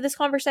exist of this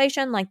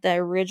conversation, like the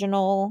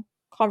original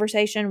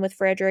conversation with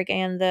Frederick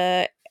and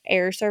the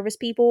air service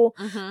people,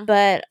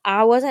 but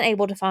I wasn't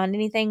able to find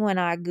anything when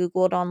I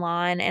Googled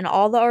online, and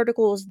all the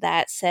articles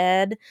that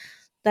said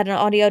that an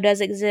audio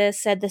does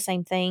exist said the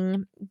same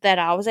thing that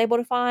I was able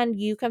to find.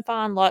 You can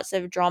find lots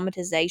of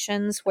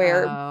dramatizations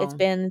where it's Oh.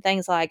 been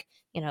things like,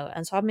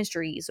 Unsolved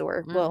Mysteries,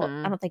 or, well,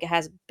 I don't think it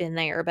has been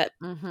there, but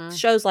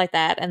shows like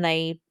that, and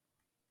they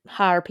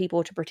hire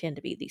people to pretend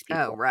to be these Oh,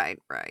 people. right,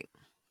 right.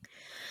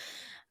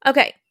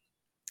 Okay.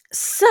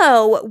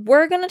 So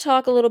we're going to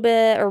talk a little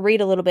bit or read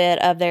a little bit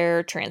of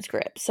their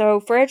transcript. So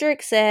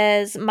Frederick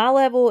says, my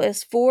level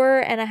is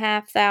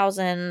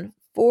 4,500,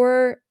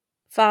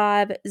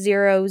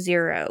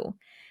 4500.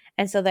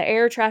 And so the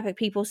air traffic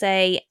people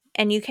say,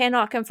 and you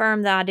cannot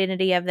confirm the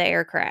identity of the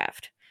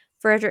aircraft.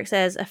 Frederick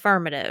says,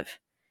 affirmative.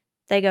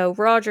 They go,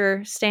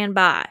 Roger, stand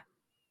by.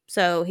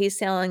 So he's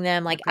telling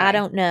them, like, I Okay.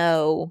 don't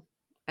know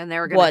And they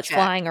were going to what's check,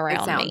 flying it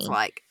around sounds me.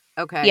 like.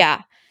 Okay.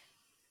 Yeah.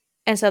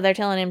 And so they're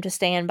telling him to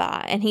stand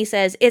by. And he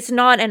says, it's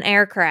not an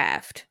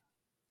aircraft.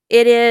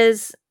 It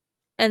is.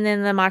 And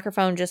then the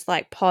microphone just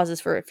like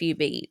pauses for a few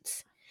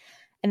beats.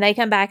 And they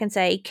come back and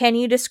say, "Can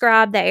you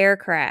describe the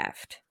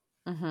aircraft?"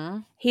 Mm-hmm.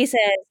 He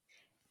says,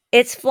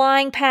 "It's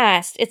flying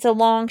past. It's a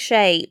long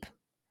shape.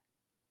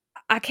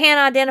 I can't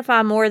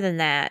identify more than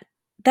that.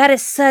 That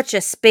is such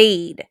a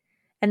speed."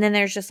 And then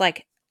there's just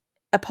like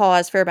a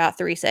pause for about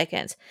 3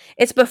 seconds.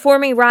 "It's before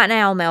me right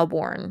now,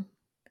 Melbourne."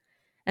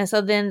 And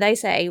so then they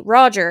say,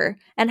 "Roger,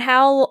 and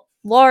how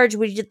large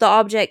would the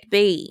object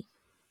be?"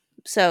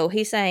 So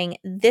he's saying,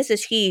 "This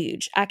is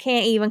huge. I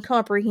can't even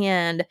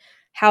comprehend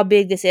how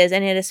big this is.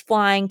 And it is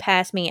flying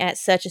past me at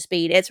such a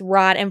speed. It's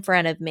right in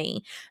front of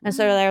me." And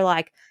so they're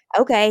like,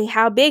 "Okay,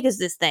 how big is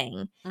this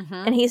thing?" Mm-hmm.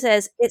 And he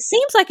says, "It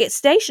seems like it's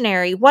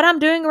stationary. What I'm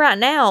doing right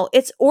now,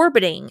 it's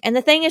orbiting. And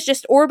the thing is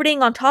just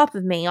orbiting on top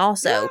of me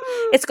also.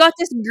 It's got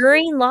this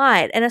green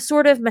light and a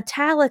sort of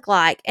metallic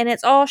light, and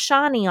it's all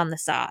shiny on the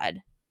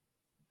side."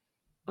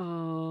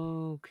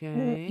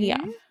 Okay.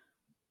 Yeah.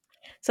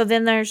 So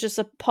then there's just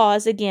a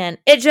pause again.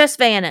 "It just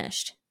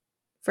vanished,"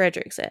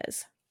 Frederick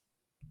says.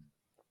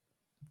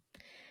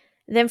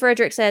 Then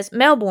Frederick says,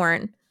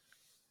 "Melbourne,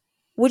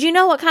 would you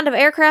know what kind of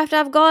aircraft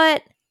I've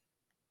got?"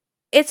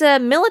 "It's a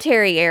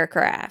military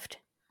aircraft."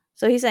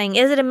 So he's saying,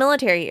 "Is it a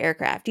military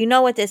aircraft? Do you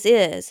know what this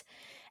is?"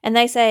 And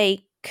they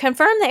say,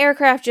 "Confirm the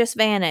aircraft just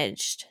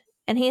vanished."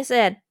 And he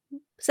said,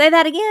 "Say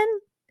that again."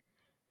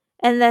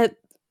 And the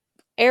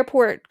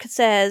airport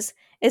says,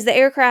 "Is the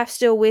aircraft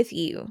still with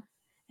you?"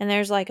 And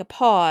there's like a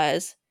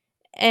pause.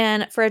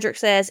 And Frederick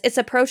says, "It's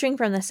approaching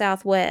from the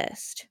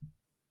southwest."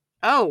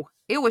 Oh,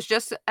 it was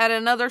just at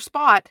another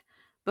spot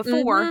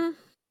before. Mm-hmm.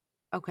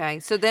 Okay,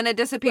 so then it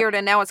disappeared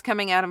and now it's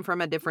coming at him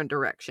from a different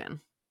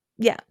direction.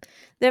 Yeah.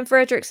 Then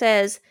Frederick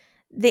says,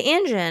 "The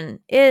engine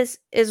is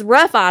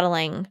rough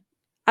idling.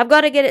 I've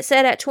got to get it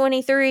set at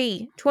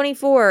 23,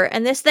 24,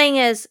 and this thing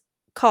is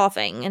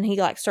coughing." And he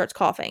like starts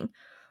coughing.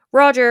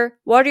 "Roger,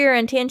 what are your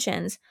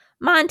intentions?"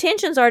 "My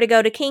intentions are to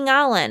go to King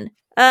Island."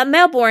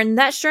 Melbourne,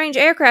 that strange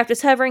aircraft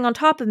is hovering on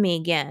top of me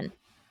again."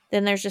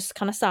 Then there's just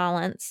kind of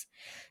silence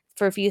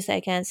for a few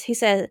seconds. He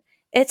says,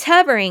 "It's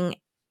hovering,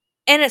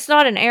 and it's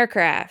not an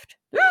aircraft."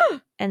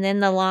 And then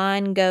the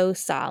line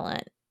goes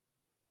silent.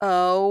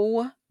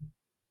 Oh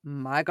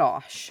my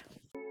gosh.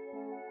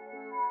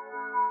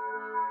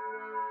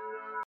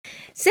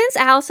 Since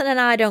Allison and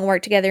I don't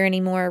work together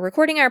anymore,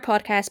 recording our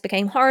podcast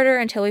became harder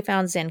until we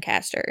found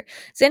Zencaster.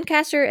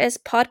 Zencaster is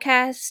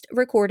podcast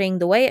recording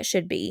the way it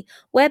should be,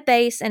 web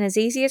based, and as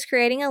easy as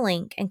creating a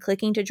link and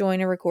clicking to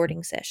join a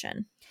recording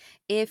session.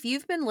 If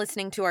you've been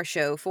listening to our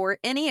show for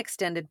any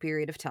extended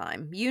period of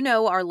time, you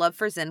know our love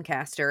for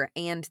Zencaster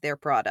and their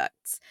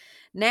products.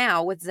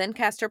 Now, with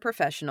Zencaster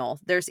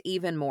Professional, there's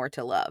even more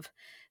to love.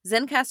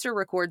 Zencaster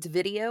records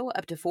video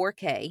up to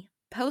 4K.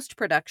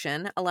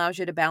 Post-production allows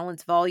you to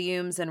balance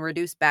volumes and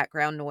reduce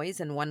background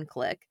noise in one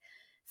click.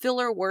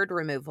 Filler word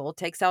removal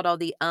takes out all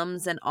the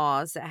ums and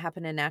ahs that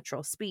happen in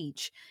natural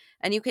speech.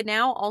 And you can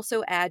now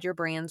also add your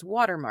brand's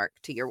watermark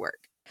to your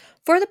work.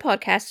 For the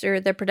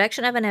podcaster, the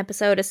production of an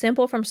episode is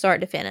simple from start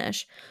to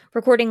finish.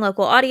 Recording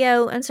local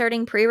audio,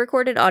 inserting pre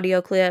recorded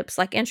audio clips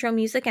like intro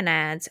music and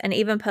ads, and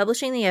even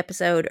publishing the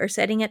episode or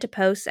setting it to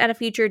post at a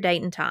future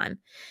date and time.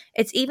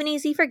 It's even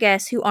easy for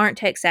guests who aren't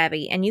tech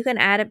savvy, and you can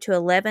add up to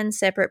 11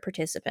 separate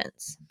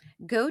participants.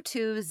 Go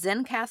to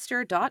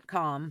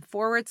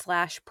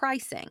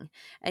zencaster.com/pricing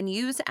and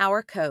use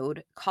our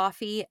code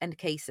coffee and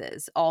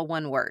cases, all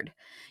one word.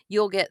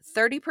 You'll get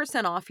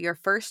 30% off your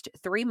first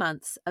 3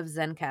 months of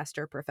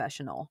Zencaster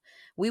Professional.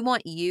 We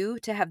want you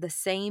to have the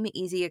same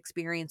easy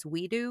experience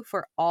we do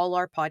for all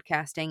our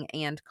podcasting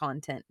and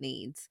content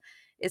needs.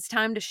 It's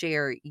time to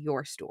share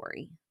your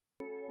story.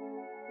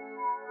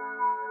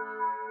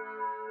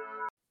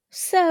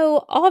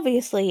 So,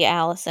 obviously,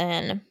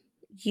 Allison,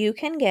 you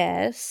can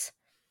guess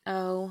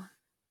Oh,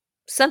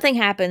 something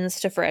happens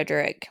to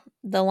Frederick.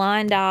 The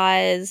line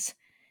dies,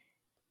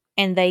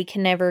 and they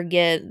can never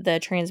get the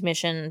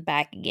transmission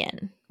back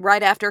again.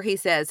 right after he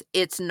says,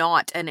 "It's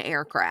not an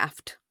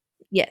aircraft."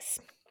 Yes.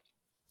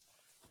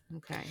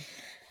 Okay.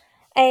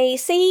 A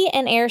sea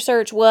and air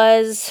search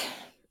was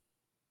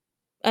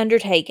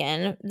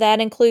undertaken.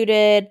 That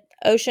included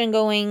ocean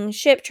going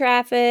ship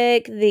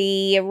traffic.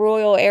 The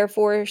Royal Air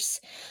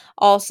Force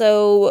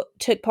also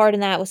took part in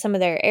that with some of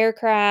their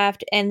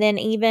aircraft. And then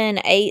even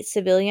 8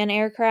 civilian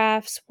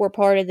aircrafts were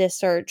part of this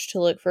search to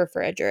look for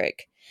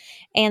Frederick.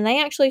 And they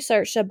actually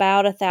searched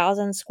about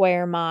 1,000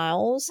 square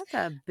miles.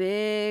 That's a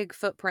big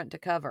footprint to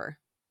cover.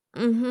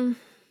 Mm-hmm.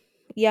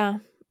 Yeah.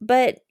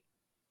 But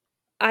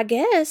I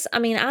guess, I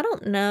mean, I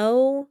don't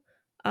know.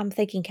 I'm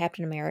thinking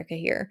Captain America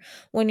here.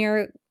 When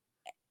your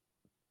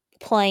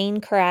plane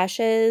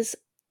crashes,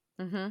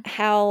 Mm-hmm.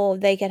 how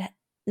they could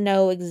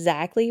know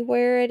exactly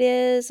where it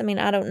is. I mean,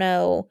 I don't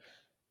know.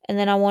 And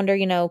then I wonder,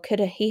 could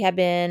he have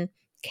been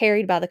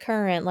carried by the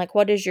current? Like,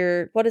 what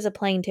does a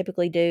plane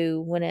typically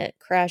do when it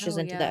crashes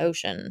Oh, into the yeah.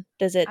 ocean?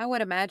 Does it I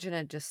would imagine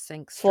it just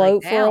sinks straight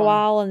float for a down.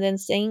 while and then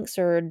sinks,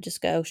 or just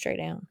go straight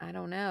down? I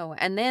don't know.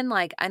 And then,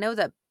 like, I know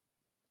that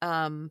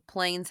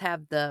planes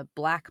have the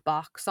black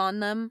box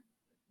on them,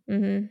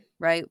 Mm-hmm.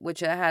 right?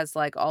 Which it has,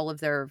 like, all of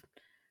their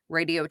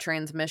radio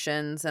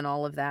transmissions and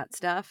all of that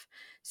stuff.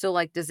 So,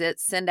 like, does it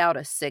send out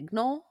a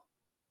signal?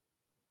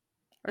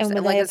 Or And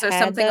would they like, have is there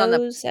had something on the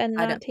those in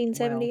I don't well,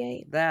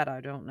 1978? that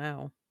I don't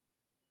know.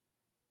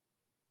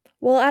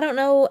 Well, I don't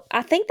know.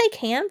 I think they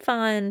can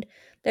find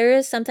there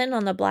is something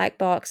on the black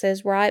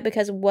boxes, right?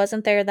 Because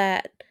wasn't there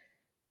that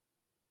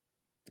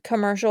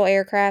commercial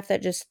aircraft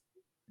that just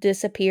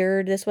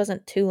disappeared? This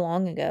wasn't too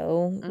long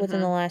ago,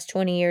 within the Mhm. last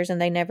 20 years,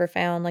 and they never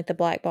found, like, the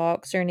black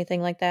box or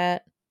anything like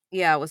that.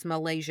 Yeah, it was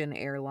Malaysian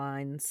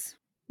Airlines.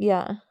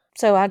 Yeah.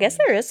 So I guess Mm.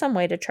 there is some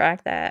way to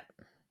track that.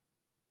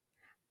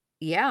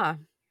 Yeah.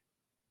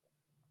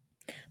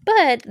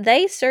 But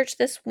they search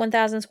this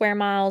 1,000 square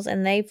miles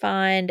and they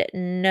find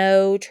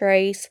no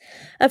trace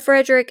of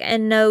Frederick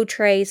and no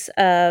trace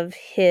of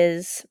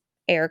his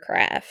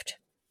aircraft.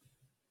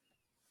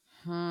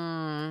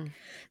 Hmm.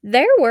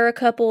 There were a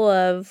couple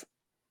of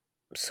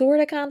sort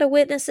of kind of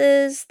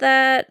witnesses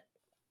that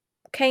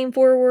came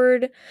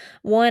forward.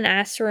 One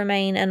asked to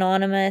remain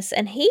anonymous,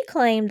 and he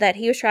claimed that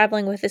he was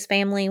traveling with his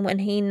family when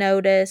he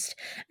noticed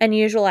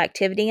unusual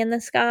activity in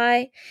the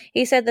sky.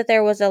 He said that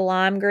there was a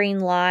lime green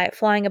light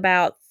flying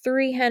about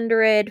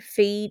 300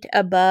 feet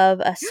above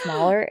a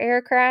smaller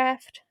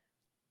aircraft.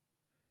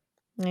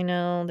 I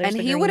know, there's And the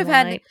green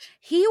light.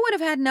 he would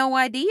have had no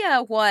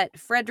idea what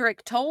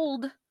Frederick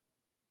told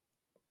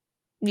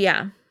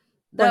Yeah.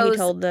 What he those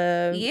told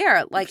the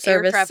yeah, like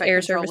air service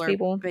controller,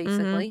 people. Mhm.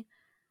 basically.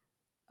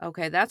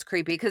 Okay, that's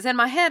creepy. Because in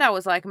my head, I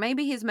was like,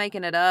 maybe he's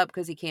making it up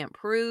because he can't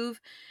prove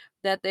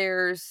that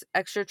there's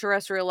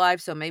extraterrestrial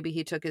life, so maybe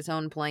he took his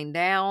own plane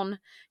down,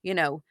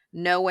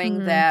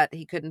 knowing Mhm. that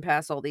he couldn't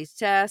pass all these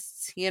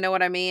tests, you know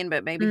what I mean?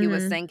 But maybe he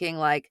was Mhm. thinking,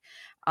 like,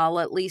 I'll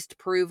at least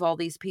prove all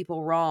these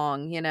people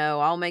wrong,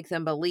 I'll make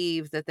them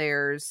believe that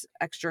there's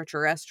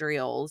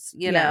extraterrestrials,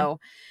 Yeah.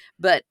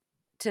 But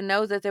to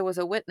know that there was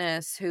a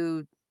witness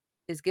who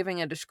is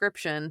giving a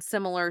description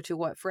similar to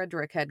what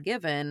Frederick had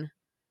given,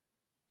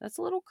 that's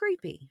a little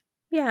creepy.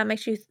 Yeah, it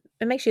makes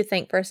you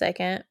think for a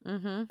second.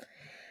 Mhm.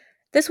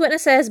 This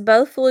witness says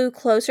both flew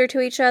closer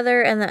to each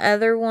other and the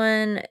other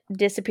one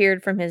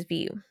disappeared from his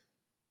view.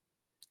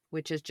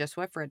 Which is just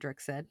what Frederick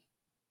said.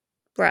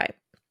 Right.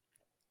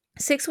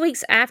 6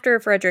 weeks after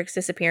Frederick's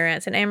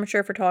disappearance, an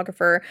amateur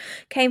photographer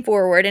came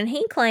forward and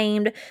he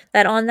claimed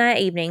that on that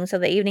evening, so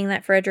the evening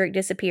that Frederick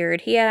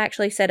disappeared, he had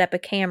actually set up a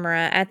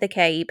camera at the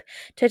Cape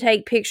to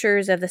take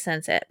pictures of the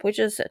sunset, which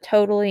is a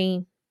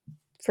totally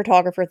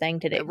photographer thing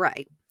to do.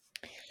 Right.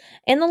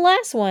 In the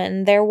last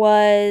one, there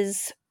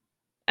was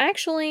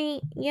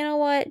actually, you know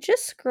what?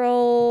 Just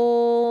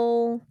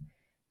scroll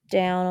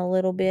down a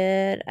little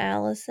bit,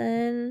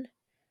 Allison,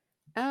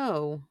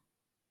 Oh,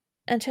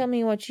 and tell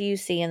me what you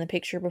see in the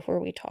picture before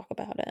we talk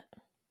about it.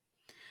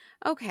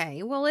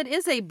 okay. Well, it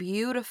is a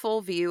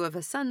beautiful view of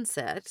a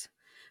sunset,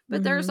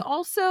 but there's Mhm.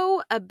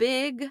 also a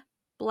big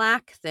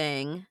black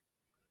thing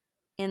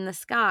in the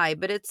sky,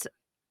 but it's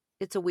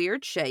a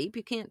weird shape.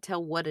 You can't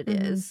tell what it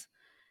Mhm. is.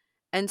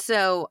 And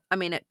so, I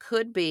mean, it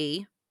could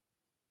be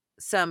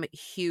some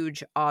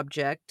huge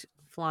object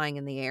flying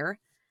in the air.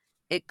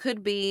 It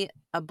could be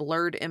a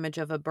blurred image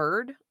of a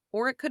bird,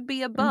 or it could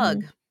be a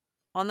bug Mhm.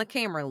 on the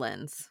camera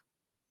lens.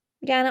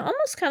 Yeah, and it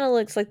almost kind of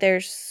looks like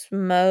there's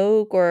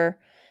smoke or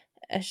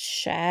a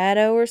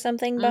shadow or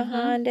something Mhm.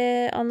 behind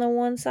it on the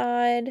one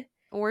side.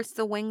 Or it's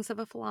the wings of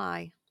a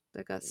fly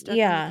that got stuck in the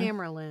Yeah.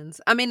 camera lens.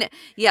 I mean,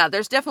 yeah,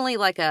 there's definitely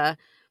like a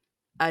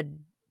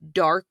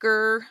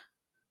darker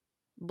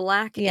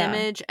black Yeah.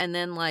 image and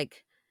then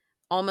like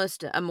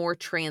almost a more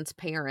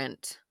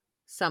transparent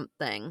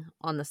something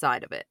on the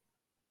side of it.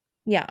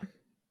 Yeah.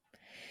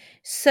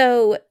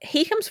 So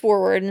he comes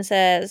forward and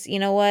says, "You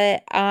know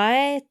what?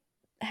 I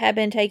have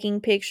been taking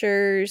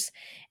pictures,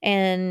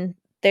 and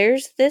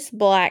there's this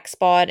black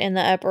spot in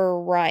the upper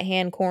right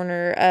hand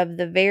corner of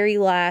the very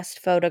last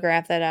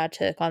photograph that I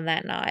took on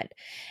that night."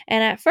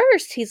 And at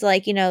first, he's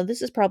like,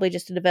 this is probably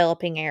just a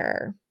developing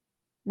error,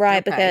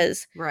 right? Okay.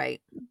 Because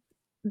Right.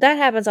 that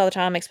happens all the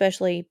time,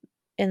 especially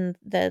in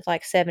the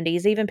like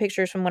 70s. Even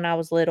pictures from when I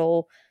was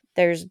little,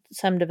 there's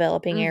some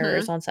developing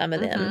errors Mhm. on some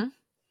of them. Mhm.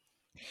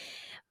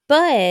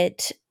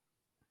 But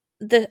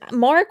the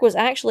mark was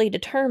actually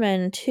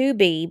determined to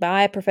be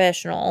by a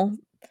professional.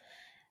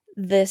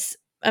 This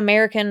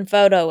American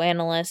photo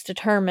analyst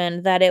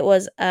determined that it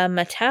was a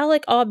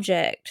metallic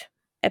object,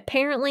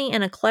 apparently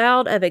in a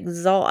cloud of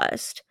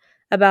exhaust,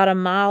 about a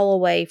mile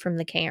away from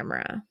the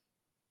camera.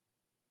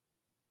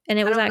 And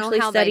it I was don't know actually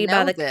how they studied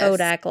by know the this.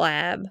 Kodak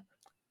lab.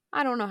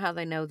 I don't know how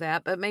they know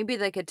that, but maybe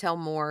they could tell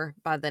more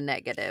by the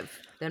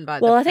negative than by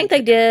the Well, I think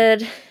they positive.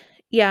 did.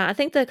 Yeah, I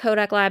think the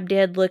Kodak lab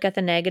did look at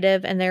the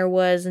negative, and there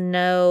was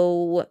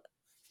no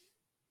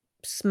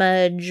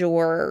smudge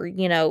or,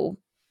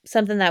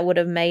 something that would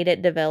have made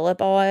it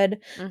develop odd.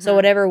 So Mhm.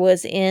 whatever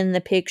was in the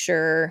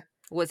picture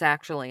Was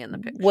actually in the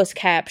was picture.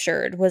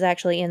 captured, was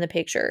actually in the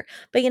picture.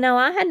 But,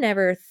 I had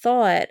never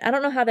thought, I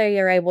don't know how they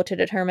are able to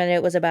determine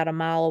it was about a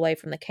mile away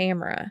from the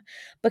camera.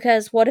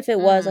 Because what if it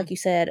was, like Mm. you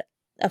said,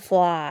 a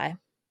fly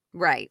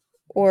Right.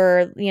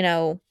 or,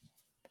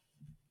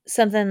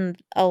 something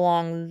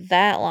along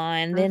that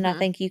line, then I Mhm.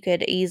 think you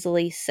could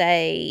easily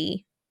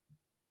say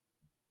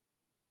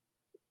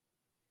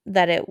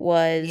that it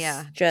was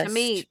Yeah. just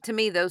To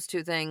me, those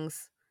two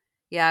things,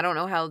 yeah, I don't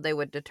know how they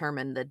would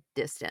determine the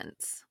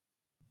distance.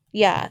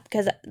 yeah,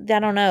 because I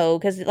don't know,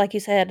 because like you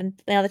said,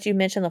 now that you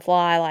mentioned the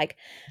fly, like,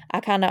 I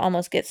kinda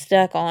almost get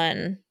stuck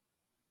on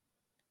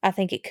I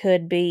think it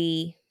could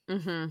be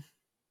Mhm.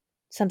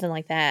 something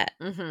like that.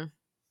 Mhm.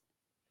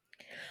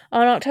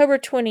 On October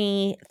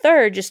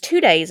 23rd, just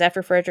 2 days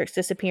after Frederick's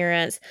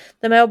disappearance,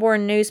 the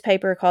Melbourne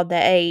newspaper called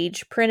The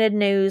Age printed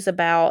news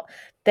about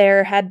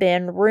there had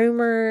been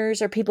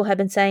rumors or people had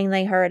been saying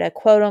they heard a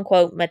quote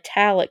unquote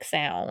metallic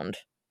sound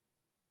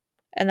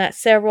and that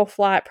several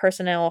flight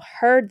personnel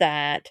heard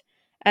that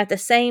at the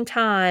same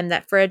time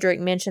that Frederick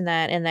mentioned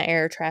that in the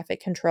air traffic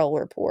control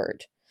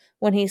report.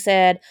 When he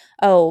said,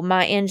 "Oh,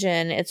 my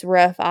engine, it's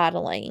rough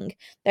idling."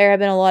 There have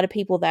been a lot of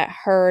people that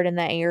heard in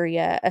that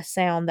area a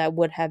sound that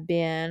would have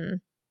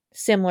been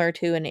similar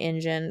to an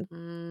engine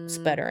Mm,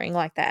 sputtering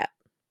like that.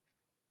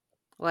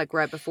 like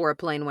right before a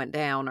plane went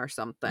down or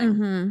something.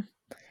 Mhm.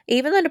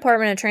 Even the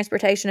Department of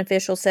Transportation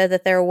officials said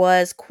that there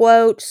was,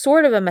 quote,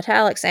 "sort of a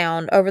metallic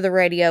sound" over the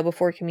radio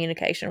before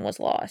communication was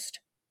lost.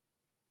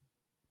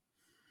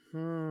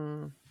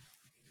 Hmm.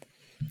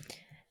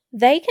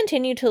 They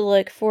continued to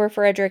look for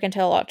Frederick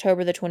until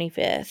October the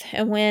 25th,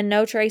 and when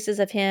no traces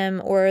of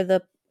him or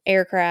the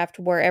aircraft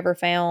were ever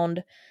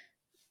found,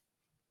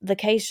 the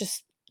case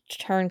just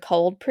turned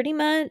cold pretty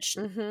much.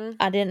 Mhm.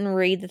 I didn't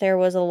read that there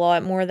was a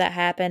lot more that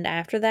happened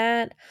after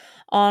that.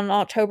 On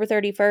October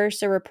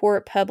 31st, a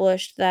report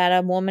published that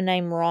a woman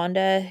named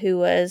Rhonda, who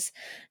was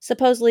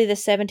supposedly the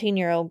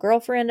 17-year-old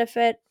girlfriend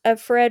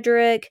of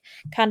Frederick,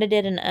 kind of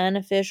did an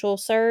unofficial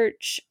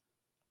search.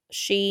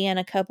 She and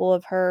a couple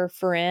of her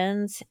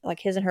friends, like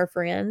his and her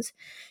friends,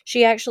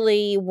 she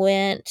actually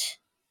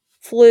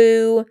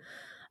flew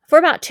for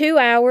about 2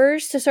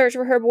 hours to search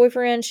for her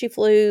boyfriend. She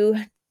flew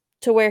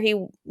to where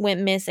he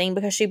went missing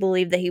because she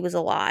believed that he was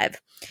alive.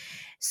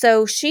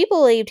 So she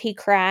believed he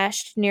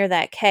crashed near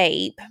that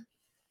cape,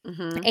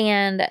 Mhm.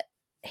 and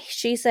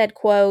she said,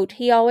 quote,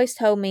 "He always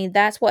told me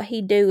that's what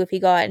he'd do if he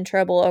got in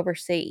trouble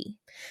overseas."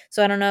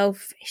 So I don't know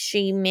if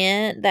she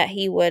meant that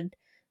he would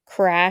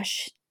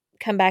crash,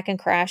 come back and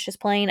crash his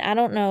plane. I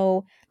don't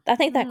know. I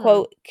think that Hmm.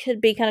 quote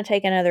could be kind of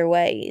taken other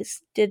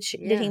ways. Did he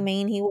Yeah.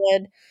 mean he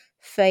would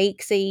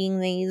fake seeing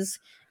these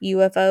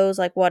UFOs?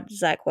 Like, what does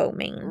that quote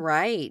mean?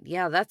 Right.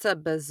 Yeah, that's a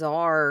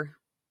bizarre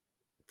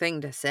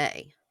thing to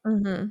say.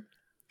 Mm-hmm.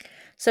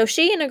 So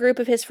she and a group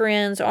of his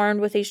friends, armed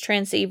with these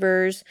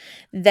transceivers,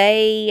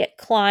 they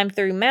climbed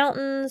through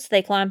mountains,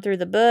 they climbed through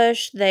the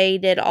bush, they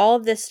did all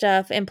of this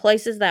stuff in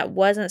places that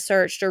wasn't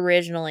searched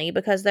originally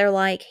because they're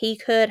like, he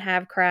could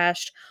have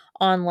crashed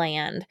on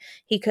land.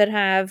 He could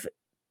have,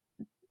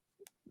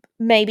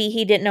 maybe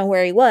he didn't know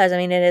where he was. I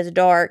mean, it is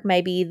dark.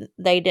 Maybe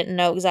they didn't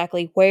know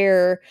exactly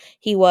where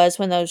he was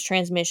when those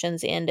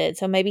transmissions ended.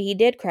 So maybe he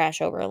did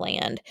crash over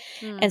land.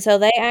 Hmm. And so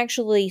they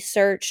actually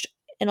searched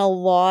in a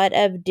lot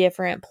of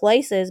different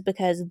places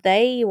because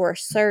they were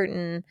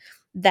certain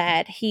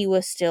that he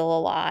was still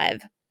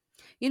alive.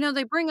 You know,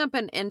 they bring up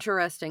an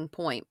interesting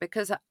point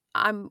because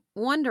I'm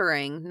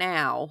wondering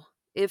now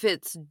if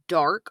it's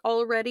dark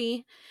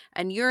already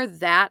and you're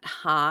that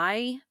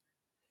high.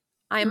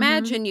 I Mhm.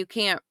 imagine you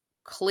can't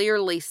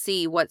clearly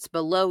see what's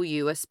below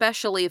you,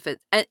 especially if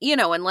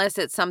unless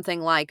it's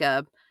something like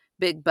a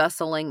big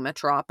bustling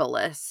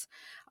metropolis.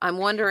 I'm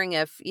wondering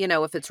if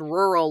it's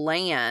rural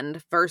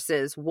land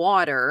versus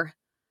water,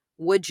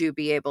 would you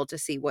be able to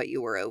see what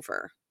you were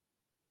over?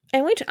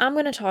 And I'm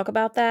going to talk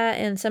about that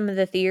in some of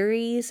the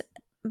theories,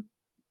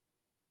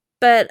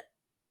 but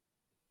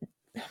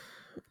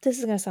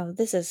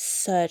this is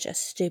such a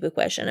stupid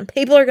question and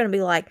people are going to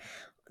be like,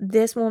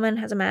 this woman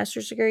has a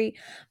master's degree,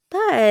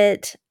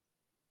 but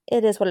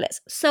it is what it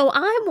is. So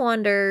I've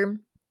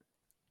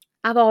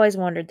always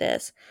wondered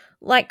this.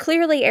 Like,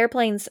 clearly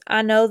airplanes,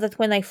 I know that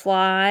when they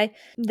fly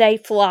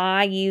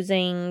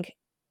using,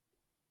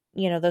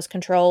 those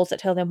controls that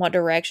tell them what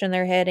direction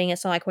they're heading.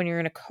 It's not like when you're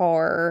in a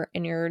car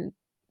and you're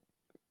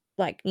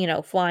like,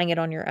 flying it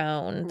on your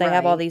own. They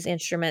have all Right. these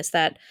instruments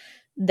that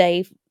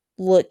they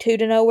look to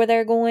know where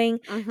they're going.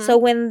 Mhm. So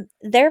when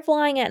they're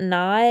flying at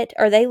night,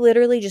 are they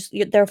literally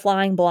they're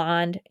flying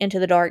blind into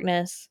the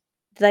darkness?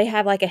 Do they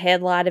have like a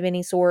headlight of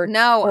any sort,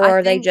 No, or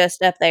are they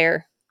just up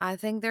there? I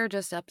think they're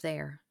just up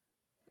there.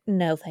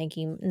 No, thank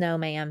you. No,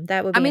 ma'am.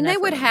 That would I be mean, enough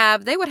for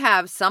me. they would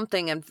have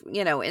something and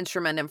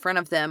instrument in front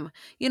of them,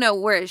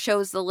 where it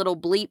shows the little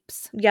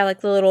bleeps, Yeah,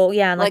 like the little,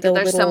 yeah, and like like if the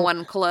there's little,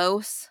 someone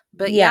close.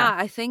 But yeah.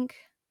 yeah, I think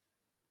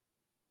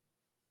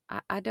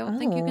I don't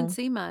think you can Oh,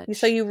 see so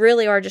much. you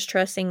really are just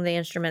trusting the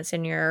instruments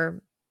in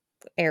your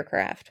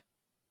aircraft?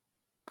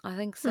 I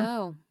think Hmm.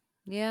 so.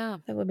 Yeah.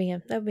 That would be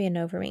a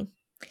no for me.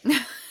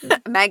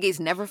 Mm, Maggie's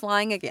never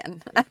flying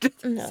again after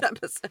this no,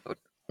 episode.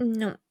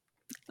 no.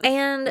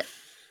 And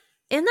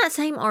in that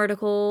same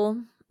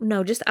article,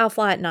 no, just I'll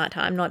fly at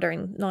nighttime, not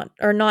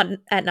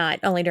at night,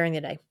 only during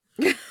the day.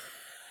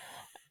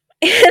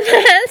 In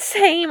that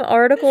same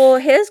article,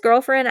 his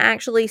girlfriend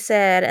actually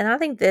said, and I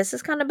think this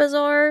is kind of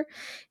bizarre.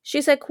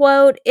 She said,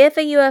 quote, if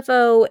a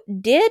UFO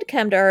did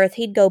come to Earth,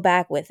 he'd go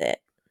back with it.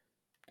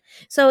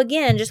 So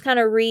again, just kind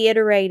of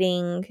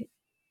reiterating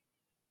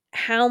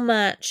how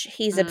much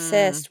he's Mm.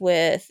 obsessed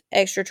with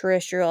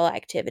extraterrestrial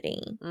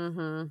activity.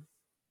 Mm-hmm.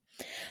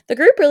 The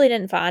group really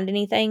didn't find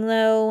anything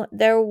though.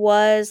 There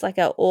was like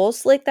a oil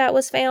slick that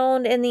was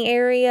found in the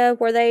area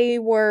where they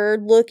were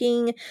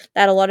looking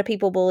that a lot of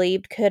people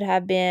believed could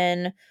have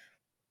been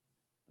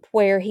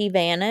where he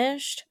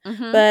vanished.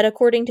 Mm-hmm. But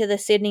according to the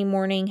Sydney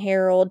Morning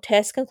Herald,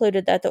 tests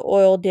concluded that the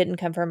oil didn't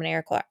come from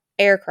an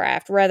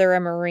aircraft, rather a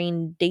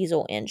marine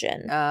diesel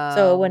engine.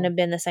 So it wouldn't Oh, have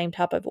been the same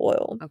type of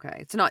oil. okay.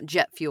 It's not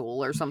jet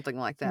fuel or something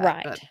like that,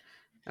 but Right.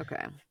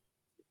 okay.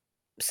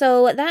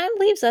 So that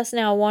leaves us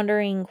now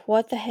wondering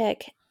what the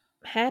heck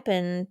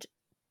happened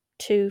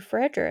to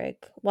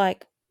Frederick.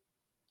 Like,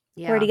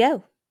 where'd Yeah. he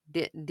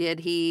go? Did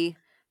he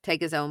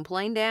take his own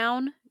plane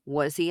down?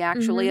 Was he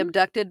actually Mhm.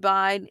 abducted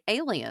by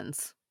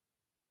aliens?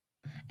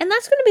 And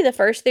that's gonna be the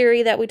first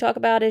theory that we talk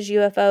about is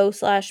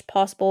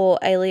UFO/possible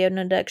alien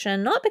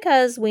abduction, not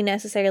because we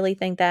necessarily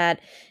think that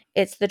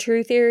it's the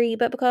true theory,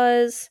 but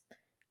because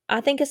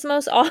I think it's the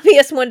most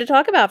obvious one to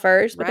talk about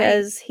first Right.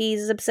 because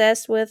he's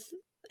obsessed with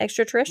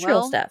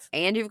extraterrestrial Well, stuff.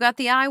 and you've got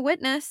the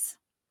eyewitness.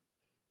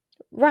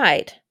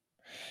 Right.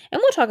 And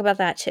we'll talk about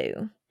that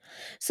too.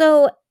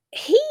 So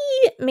he,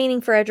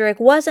 meaning Frederick,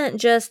 wasn't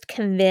just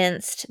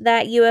convinced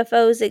that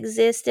UFOs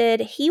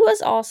existed, he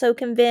was also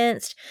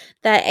convinced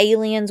that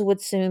aliens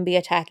would soon be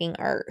attacking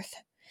Earth.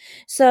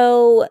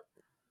 So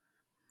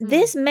Hmm.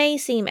 this may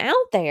seem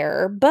out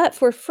there, but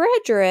for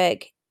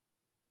Frederick,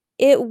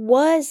 it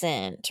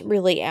wasn't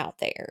really out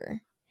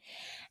there.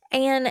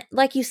 And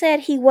like you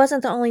said, he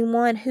wasn't the only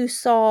one who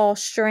saw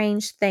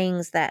strange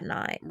things that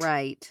night.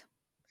 Right.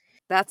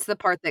 That's the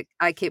part that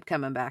I keep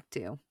coming back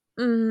to.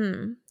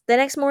 Mhm. The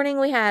next morning,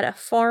 we had a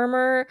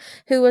farmer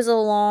who was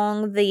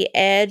along the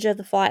edge of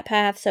the flight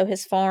path, so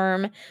his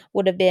farm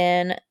would have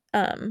been,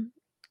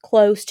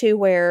 close to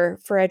where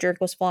Frederick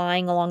was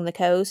flying along the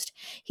coast.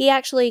 He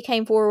actually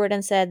came forward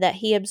and said that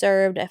he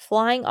observed a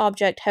flying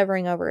object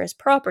hovering over his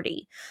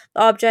property.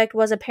 The object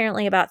was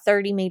apparently about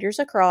 30 meters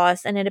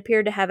across, and it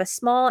appeared to have a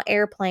small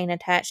airplane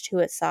attached to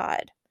its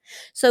side.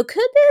 So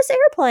could this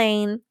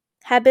airplane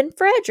have been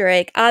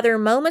Frederick either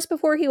moments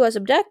before he was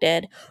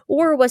abducted,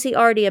 or was he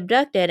already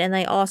abducted and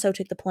they also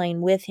took the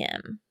plane with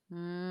him?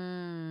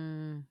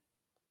 Mm.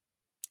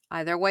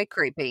 Either way,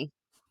 creepy.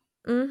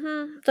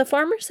 The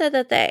farmer said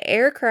that the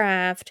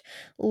aircraft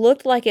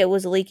looked like it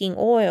was leaking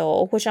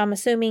oil, which I'm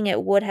assuming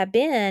it would have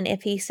been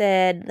if he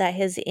said that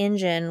his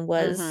engine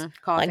was Mm-hmm.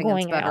 like Coughing and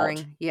going out.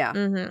 sputtering. Yeah.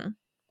 Mhm.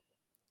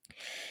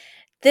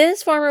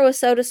 This farmer was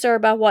so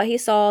disturbed by what he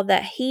saw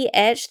that he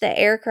etched the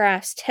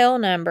aircraft's tail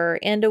number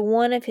into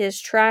one of his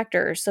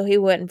tractors so he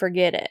wouldn't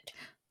forget it.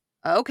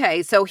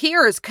 Okay, so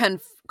here's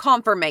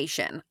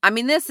confirmation. I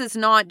mean, this is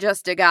not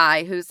just a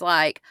guy who's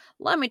like,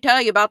 let me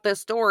tell you about this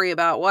story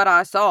about what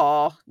I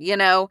saw.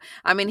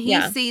 I mean, he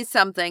Yeah. sees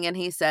something and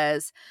he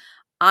says,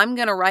 I'm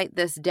going to write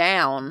this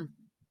down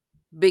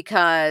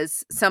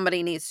because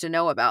somebody needs to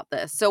know about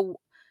this. So,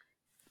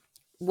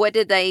 what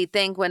did they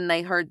think when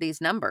they heard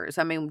these numbers?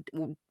 I mean,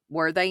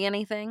 were they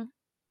anything?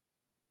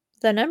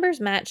 The numbers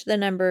match the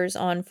numbers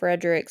on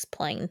Frederick's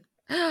plane.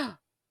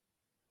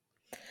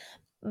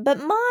 But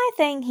my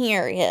thing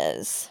here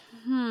is,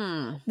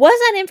 Hmm. was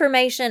that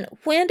information,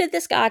 when did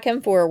this guy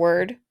come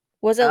forward?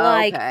 Was it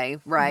like Okay,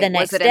 the right. Was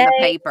next it in the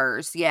day?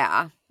 papers?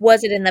 Yeah.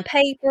 Was it in the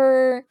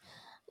paper?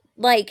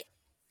 Like,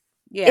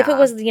 if it Yeah.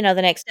 was, the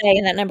next day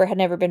and that number had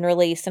never been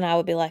released, and I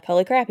would be like,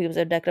 holy crap, he was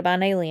abducted by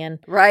an alien.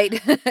 Right.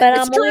 But It's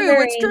I'm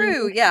true. It's wondering,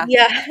 true. Yeah.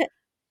 yeah,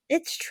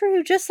 it's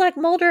true, just like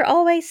Mulder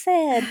always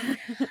said.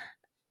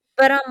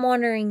 But I'm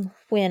wondering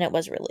when it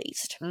was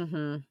released.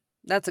 Mhm.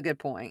 That's a good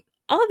point.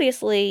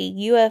 Obviously,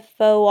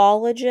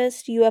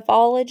 ufologist,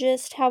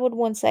 how would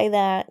one say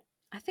that?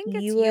 I think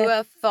it's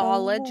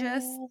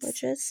ufologists.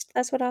 Ufologist,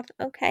 that's what I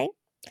okay.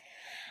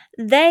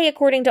 They,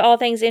 according to All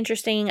Things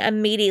Interesting,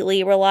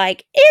 immediately were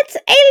like, "It's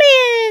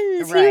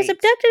aliens! He was Right.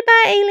 abducted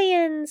by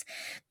aliens."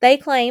 They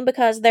claim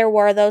because there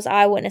were those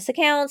eyewitness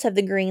accounts of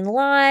the green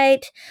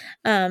light.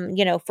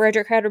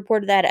 Frederick had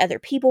reported that, other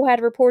people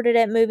had reported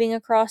it moving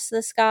across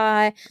the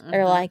sky.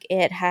 They're Mhm. like,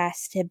 it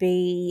has to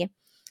be.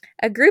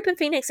 A group in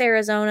Phoenix,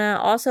 Arizona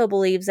also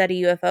believes that a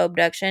UFO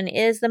abduction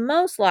is the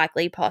most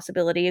likely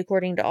possibility,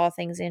 according to All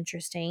Things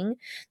Interesting.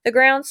 The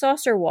Ground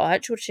Saucer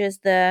Watch, which is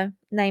the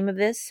name of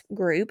this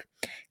group,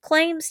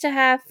 claims to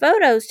have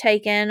photos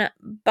taken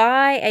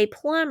by a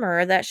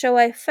plumber that show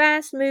a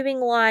fast moving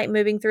light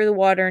moving through the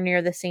water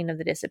near the scene of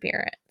the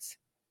disappearance.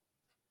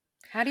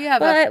 How do you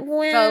have a But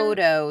when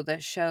photo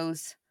that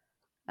shows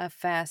a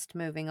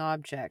fast-moving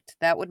object?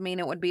 That would mean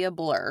it would be a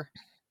blur.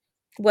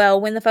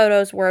 when the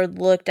photos were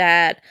looked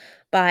at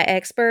by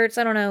experts,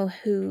 I don't know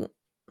who,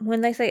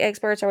 when they say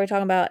experts, are we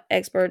talking about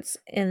experts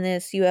in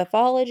this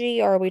ufology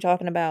or are we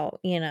talking about,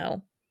 like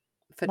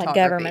Photography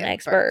government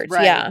experts. experts?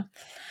 Right. Yeah.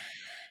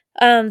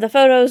 The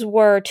photos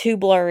were too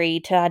blurry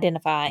to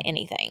identify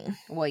anything.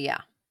 Well,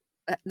 yeah.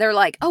 They're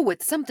like, oh,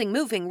 it's something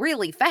moving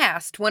really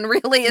fast when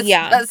really it's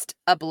Yeah. just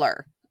a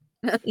blur.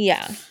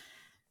 Yeah.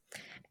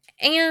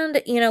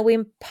 And,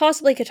 we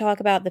possibly could talk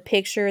about the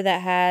picture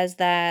that has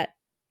that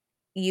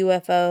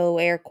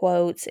UFO air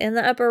quotes in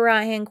the upper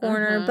right hand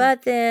corner, Mhm.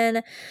 but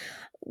then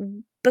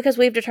because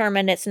we've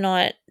determined it's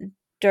not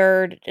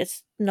dirt,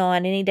 it's not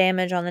any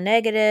damage on the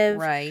negative.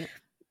 Right.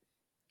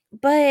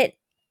 But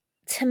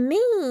to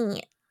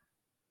me,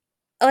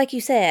 like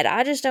you said,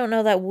 I just don't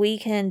know that we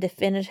can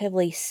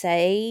definitively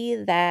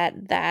say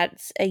that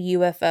that's a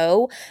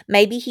UFO.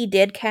 Maybe he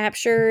did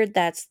capture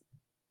that's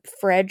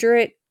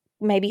Frederick,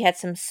 maybe had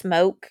some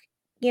smoke,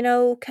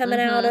 coming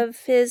out Mhm. of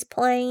his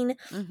plane,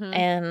 Mhm.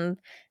 and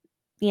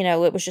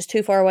it was just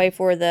too far away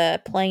for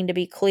the plane to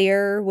be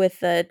clear with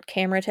the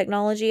camera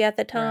technology at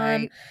the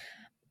time. Right.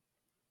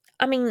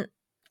 I mean,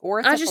 Or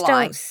it's I a just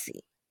fly. don't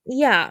see.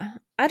 Yeah,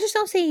 I just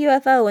don't see a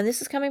UFO, and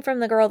this is coming from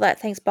the girl that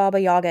thinks Baba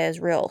Yaga is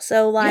real.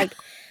 So, Yeah. like,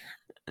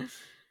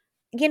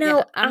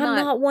 Yeah, I'm I'm not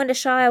not one to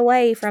shy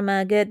away from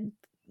a good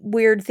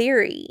weird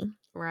theory,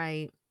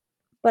 right.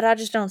 but I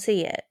just don't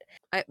see it.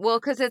 Well,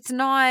 because it's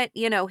not,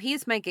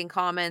 he's making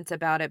comments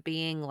about it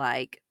being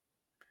like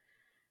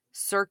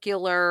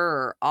circular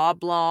or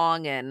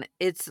oblong, and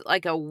it's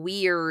like a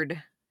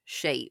weird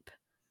shape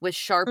with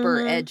sharper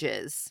Mhm.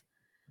 edges.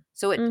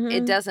 So it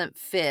Mhm. doesn't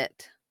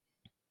fit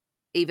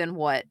even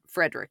what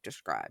Frederick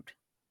described.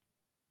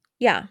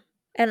 Yeah,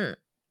 and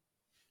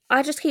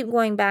I just keep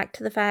going back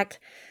to the fact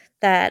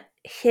that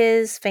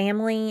his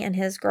family and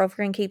his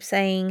girlfriend keep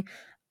saying,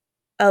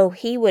 "Oh,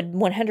 he would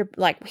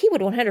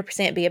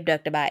 100% be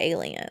abducted by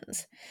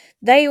aliens."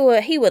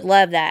 He would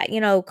love that.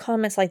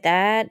 Comments like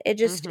that, it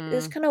just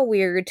is Mhm. kind of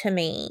weird to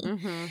me.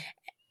 Mhm.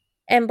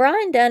 And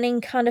Brian Dunning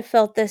kind of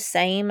felt the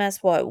same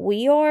as what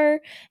we are.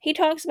 He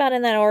talks about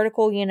in that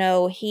article,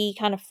 he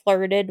kind of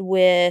flirted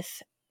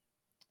with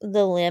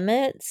the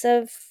limits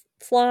of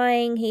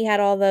flying. He had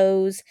all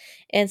those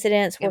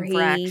incidents where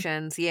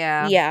Infractions,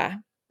 yeah. yeah,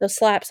 the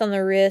slaps on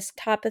the wrist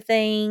type of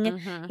thing.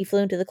 Mhm. He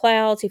flew into the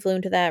clouds, he flew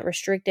into that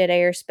restricted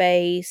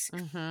airspace.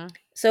 Mhm.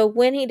 So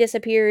when he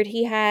disappeared,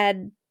 he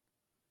had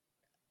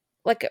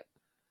like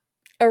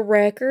a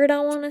record, I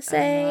want to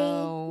say,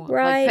 Oh, like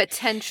right?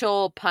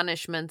 potential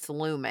punishments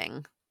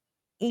looming.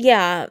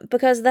 Yeah,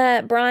 because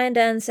that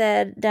Dunning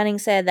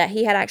said that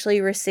he had actually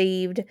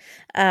received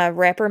a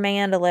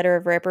reprimand, a letter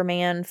of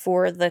reprimand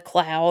for the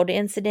cloud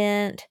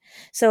incident.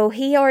 So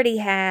he already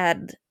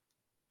had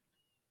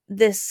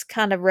this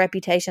kind of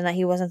reputation that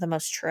he wasn't the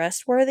most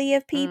trustworthy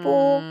of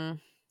people. Mm,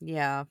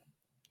 yeah.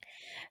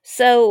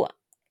 So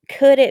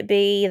could it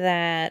be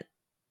that,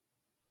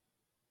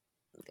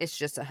 It's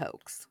just a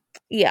hoax.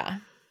 yeah.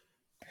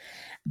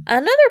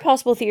 Another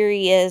possible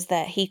theory is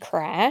that he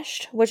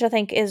crashed, which I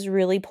think is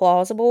really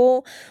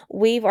plausible.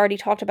 We've already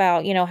talked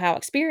about, how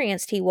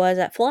experienced he was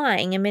at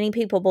flying, and many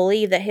people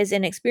believe that his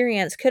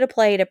inexperience could have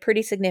played a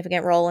pretty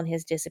significant role in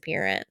his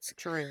disappearance.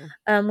 True.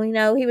 We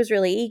know he was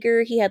really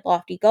eager. He had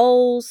lofty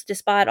goals.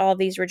 Despite all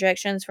these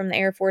rejections from the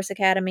Air Force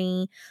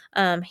Academy,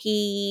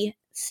 he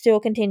still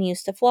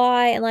continues to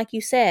fly. And like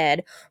you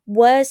said,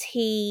 was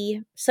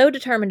he so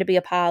determined to be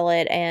a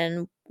pilot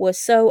and was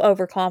so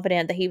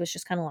overconfident that he was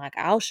just kind of like,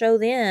 I'll show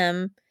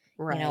them,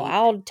 Right.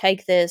 I'll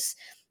take this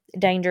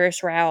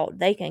dangerous route.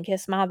 They can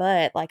kiss my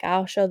butt. Like,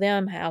 I'll show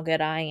them how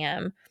good I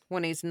am.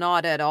 When he's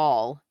not at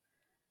all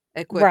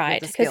equipped with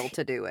Right. the Because skill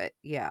to do it.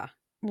 Yeah.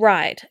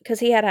 Right, because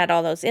he had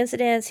all those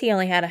incidents, he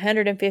only had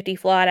 150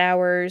 flight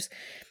hours,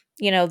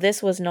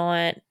 this was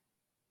not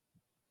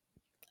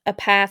a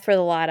path for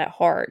the light at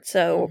heart,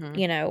 so,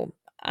 Mhm.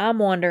 I'm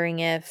wondering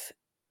if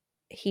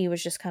he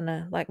was just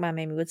kinda, like my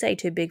mammy would say,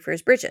 too big for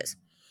his britches.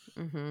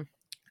 Mhm.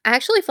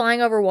 Actually,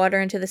 flying over water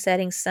into the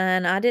setting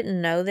sun, I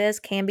didn't know this,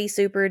 can be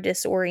super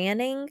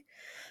disorienting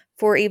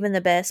for even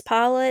the best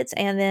pilots,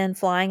 and then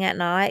flying at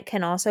night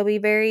can also be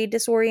very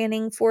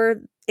disorienting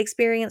for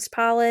experienced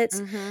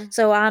pilots. Mhm.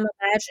 So I'm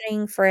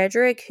imagining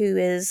Frederick, who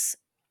is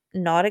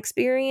not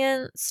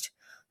experienced,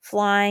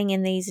 flying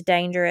in these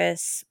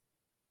dangerous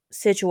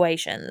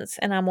situations,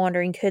 and I'm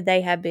wondering could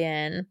they have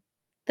been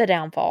the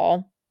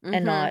downfall and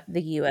Mhm. not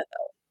the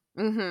UFO?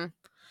 Mhm.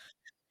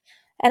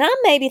 And I'm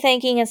maybe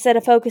thinking instead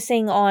of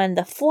focusing on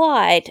the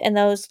flight and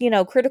those,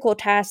 critical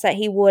tasks that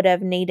he would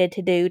have needed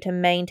to do to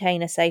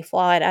maintain a safe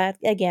flight. I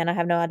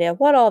have no idea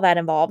what all that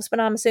involves, but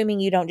I'm assuming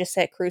you don't just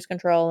set cruise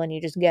control and you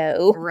just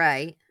go.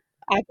 Right.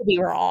 I could be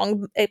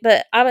wrong,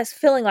 but I was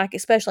feeling like,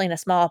 especially in a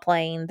small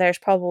plane, there's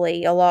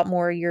probably a lot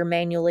more you're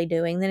manually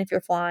doing than if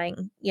you're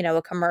flying,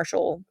 a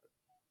commercial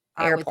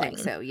I would think airplane.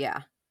 so,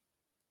 yeah.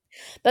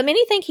 But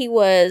many think he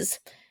was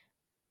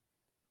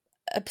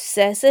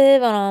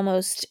obsessive and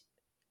almost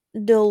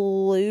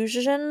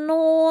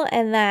delusional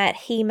and that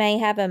he may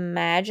have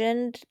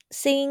imagined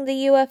seeing the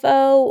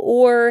UFO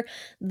or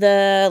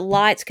the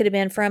lights could have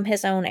been from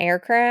his own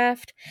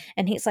aircraft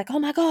and he's like, "Oh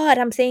my god,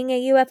 I'm seeing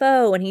a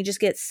UFO." And he just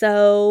gets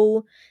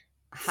so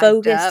Hyped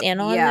focused up.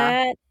 in on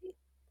Yeah.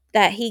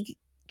 that he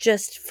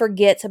just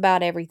forgets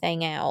about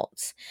everything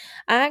else.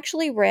 I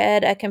actually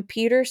read a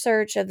computer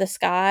search of the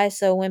sky,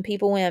 so when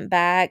people went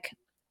back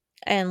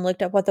and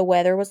looked up what the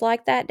weather was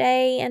like that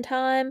day and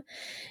time,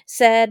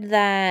 said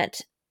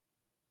that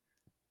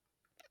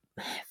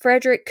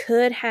Frederick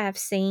could have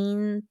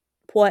seen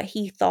what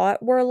he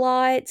thought were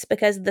lights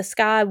because the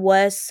sky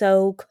was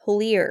so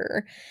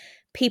clear.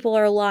 People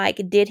are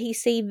like, did he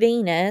see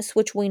Venus,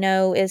 which we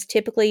know is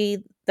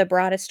typically the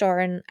brightest star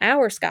in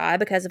our sky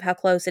because of how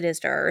close it is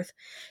to Earth?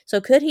 So,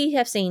 could he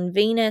have seen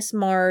Venus,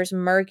 Mars,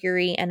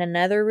 Mercury, and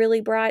another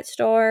really bright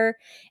star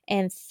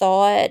and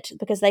thought,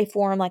 because they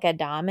form like a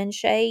diamond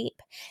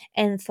shape,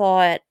 and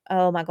thought,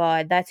 oh my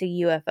God, that's a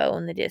UFO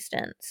in the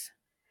distance,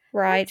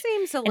 That right?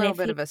 seems a And little if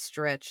bit he, of a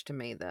stretch to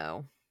me,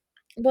 though.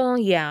 well,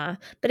 yeah,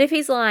 but if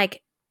he's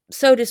like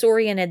so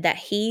disoriented that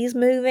he's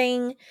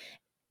moving,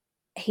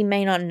 he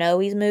may not know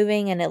he's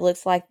moving and it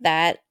looks like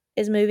that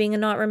is moving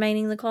and not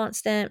remaining the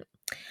constant.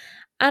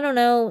 I don't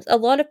know. A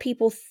lot of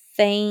people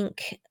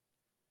think,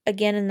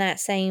 again, in that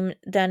same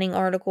Dunning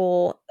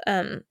article,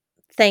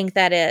 think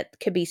that it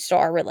could be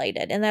star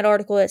related. In that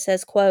article, it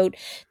says, quote,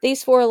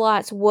 these four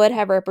lights would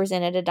have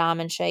represented a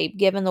diamond shape,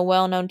 given the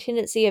well-known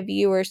tendency of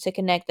viewers to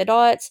connect the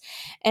dots,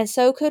 and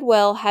so could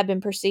well have been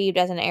perceived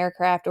as an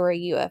aircraft or a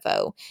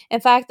UFO.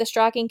 In fact, the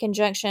striking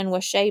conjunction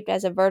was shaped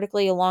as a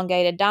vertically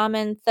elongated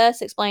diamond, thus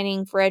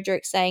explaining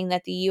Frederick saying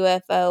that the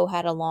UFO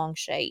had a long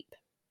shape,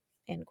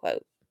 end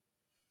quote.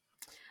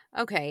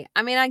 Okay.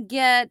 I mean, I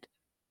get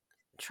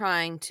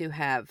trying to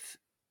have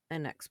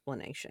an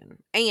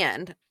explanation.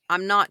 And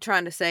I'm not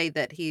trying to say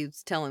that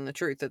he's telling the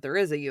truth that there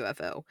is a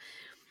UFO,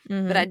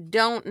 but I Mm-hmm.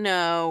 don't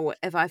know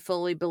if I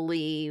fully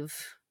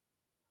believe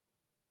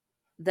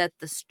that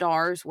the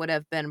stars would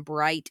have been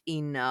bright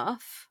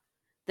enough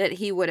that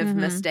he would have Mm-hmm.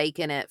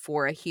 mistaken it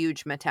for a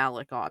huge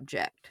metallic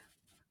object.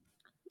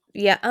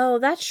 Yeah, oh,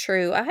 that's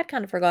true. I had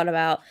kind of forgot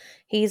about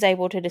he's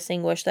able to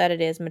distinguish that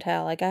it is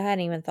metallic. I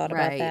hadn't even thought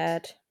about Right.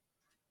 that.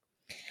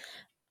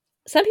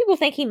 Some people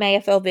think he may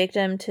have fell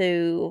victim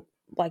to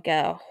like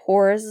a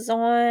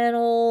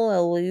horizontal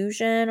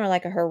illusion or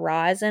like a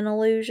horizon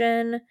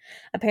illusion.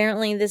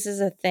 Apparently, this is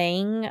a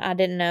thing. I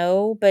didn't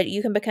know, but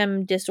you can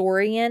become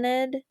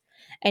disoriented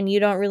and you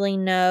don't really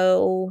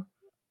know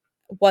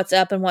what's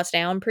up and what's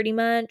down pretty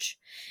much.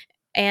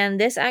 And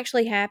this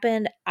actually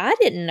happened. I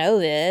didn't know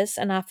this,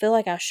 and I feel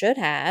like I should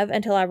have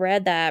until I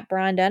read that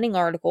Brian Dunning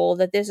article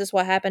that this is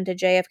what happened to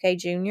JFK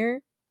Jr.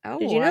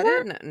 Did Oh, you know I that?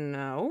 didn't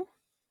know.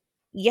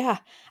 Yeah,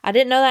 I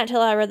didn't know that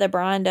until I read the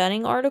Brian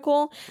Dunning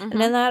article. And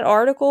Mm-hmm. in that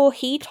article,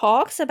 he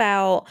talks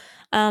about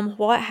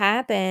what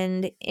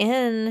happened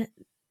in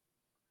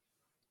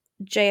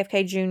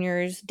JFK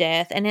Jr.'s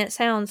death, and it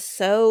sounds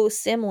so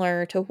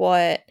similar to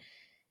what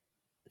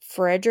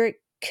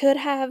Frederick could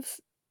have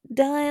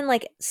done.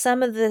 Like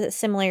some of the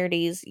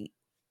similarities,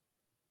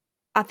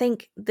 I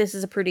think this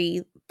is a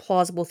pretty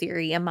plausible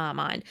theory in my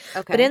mind.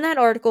 But in Okay. that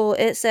article,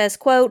 it says,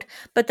 quote,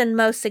 but the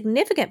most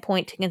significant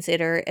point to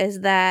consider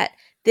is that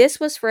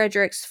this was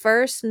Frederick's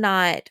first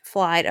night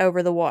flight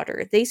over the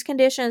water. These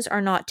conditions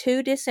are not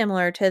too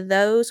dissimilar to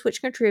those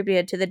which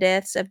contributed to the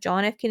deaths of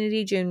John F.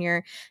 Kennedy Jr.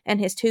 and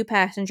his two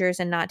passengers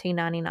in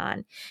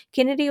 1999.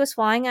 Kennedy was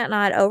flying at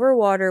night over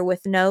water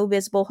with no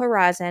visible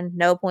horizon,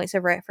 no points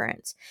of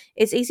reference.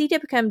 It's easy to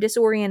become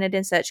disoriented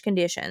in such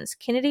conditions.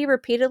 Kennedy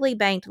repeatedly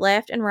banked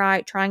left and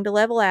right, trying to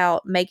level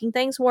out, making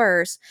things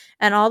worse,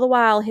 and all the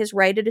while his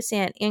rate of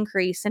descent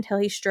increased until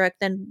he struck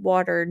the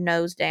water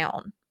nose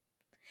down.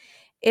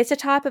 It's a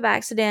type of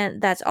accident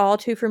that's all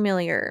too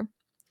familiar.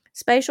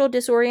 Spatial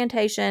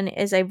disorientation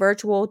is a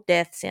virtual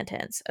death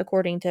sentence,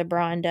 according to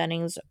Brian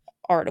Dunning's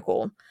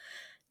article.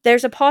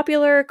 There's a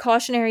popular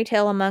cautionary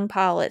tale among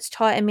pilots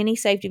taught in many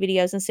safety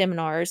videos and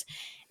seminars,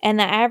 and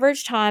the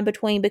average time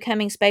between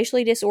becoming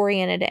spatially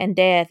disoriented and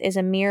death is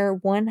a mere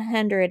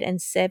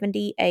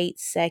 178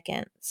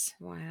 seconds.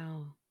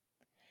 Wow.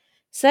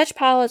 Such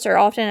pilots are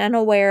often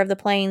unaware of the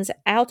plane's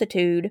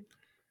altitude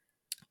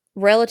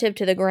relative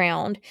to the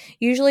ground,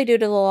 usually due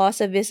to the loss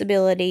of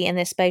visibility and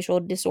this spatial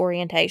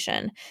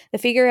disorientation. The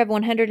figure of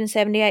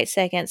 178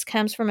 seconds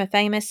comes from a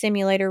famous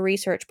simulator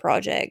research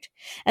project,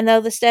 and though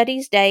the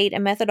study's date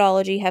and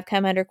methodology have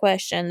come under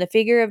question, the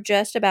figure of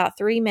just about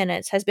 3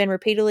 minutes has been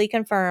repeatedly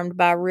confirmed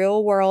by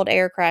real-world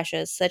air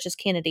crashes such as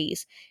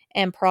Kennedy's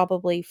and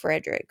probably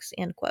Frederick's,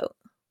 end quote.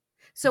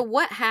 So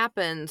what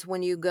happens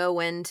when you go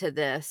into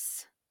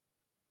this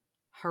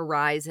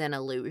horizon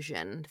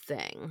illusion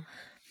thing?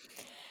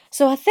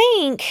 So I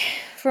think,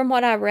 from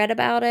what I read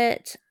about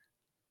it,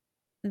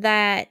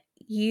 that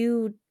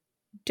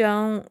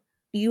don't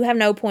you have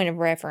no point of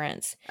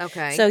reference. So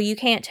Okay. you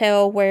can't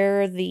tell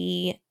where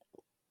the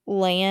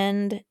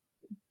land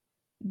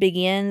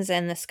begins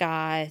and the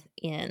sky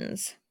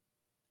ends.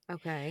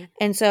 Okay.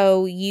 And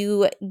so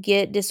you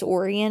get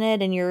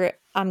disoriented and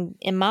I'm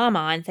in my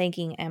mind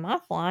thinking, am I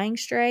flying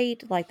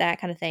straight? Like that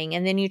kind of thing.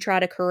 And then you try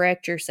to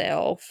correct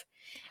yourself.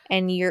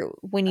 And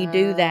when you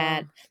do Uh,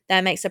 that,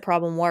 that makes the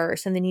problem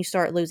worse. And then you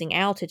start losing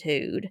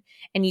altitude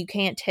and you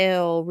can't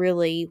tell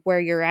really where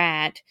you're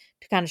at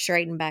to kind of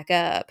straighten back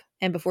up.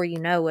 And before you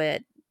know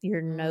it,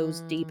 your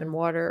nose deep in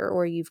water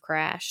or you've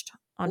crashed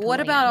onto What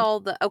about land. all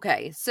the...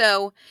 Okay,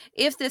 so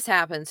if this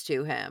happens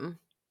to him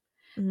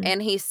Mhm.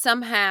 and he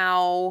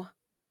somehow,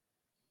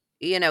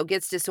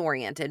 gets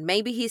disoriented,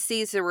 maybe he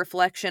sees a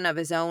reflection of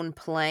his own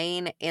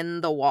plane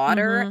in the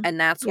water Mhm. and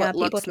that's Yeah, what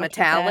people looks talked about that.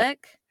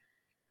 metallic.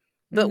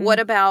 But what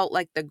Mhm. about,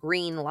 like, the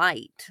green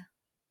light?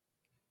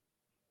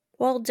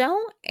 Well,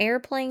 don't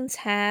airplanes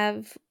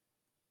have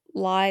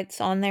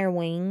lights on their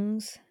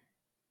wings?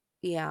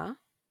 Yeah.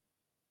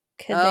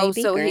 Could they Oh,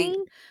 be so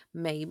green?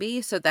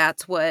 maybe. So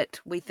that's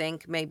what we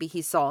think. Maybe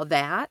he saw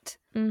that.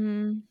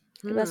 Mhm.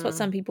 'Cause that's what Hmm.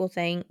 some people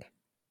think.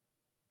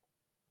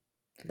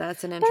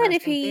 That's an But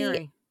if interesting he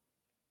theory.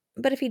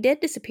 but if he did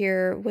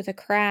disappear with a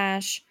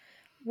crash,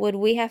 would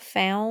we have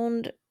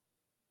found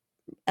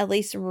at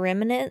least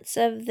remnants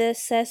of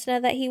this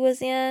Cessna that he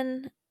was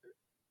in?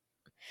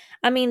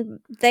 I mean,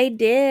 they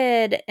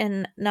did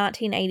in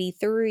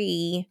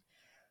 1983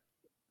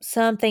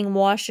 something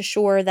washed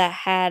ashore that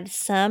had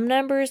some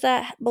numbers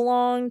that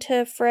belonged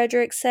to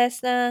Frederick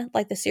Cessna,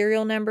 like the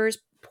serial numbers,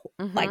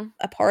 like Mm-hmm.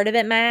 a part of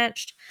it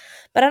matched.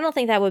 But I don't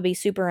think that would be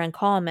super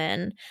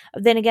uncommon.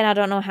 Then again, I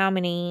don't know how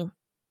many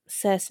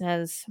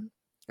Cessnas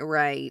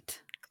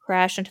Right.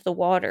 crash into the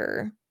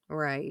water.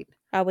 Right.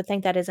 I would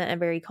think that isn't a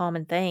very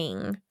common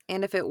thing.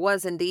 And if it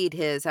was indeed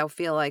his, I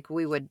feel like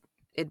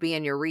it'd be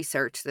in your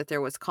research that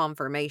there was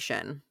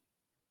confirmation,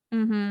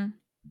 Mhm.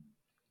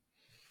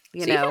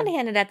 you So you kinda know?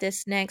 hinted at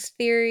this next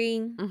theory,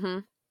 Mm-hmm.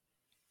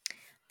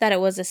 that it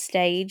was a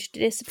staged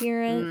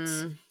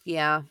disappearance.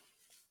 Yeah.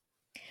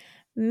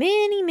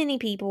 Many, many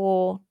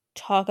people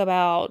talk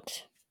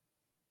about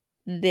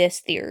this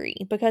theory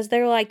because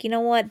they're like, "You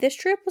know what? This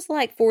trip was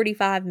like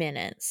 45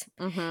 minutes.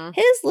 Mm-hmm.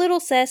 His little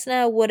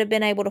Cessna would have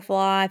been able to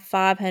fly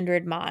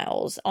 500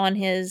 miles on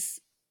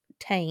his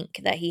tank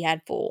that he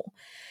had full.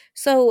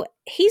 So,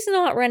 he's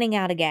not running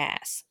out of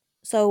gas.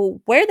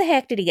 So, where the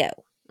heck did he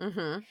go?"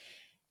 Mm-hmm.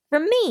 For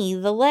me,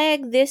 the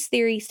leg this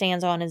theory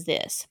stands on is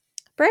this.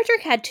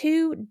 Frederick had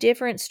two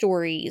different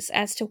stories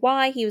as to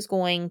why he was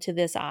going to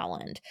this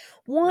island.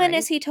 One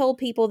is Right. he told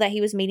people that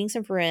he was meeting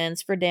some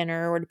friends for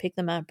dinner or to pick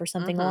them up or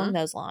something Mm-hmm. along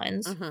those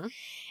lines. Mm-hmm.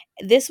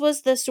 This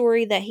was the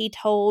story that he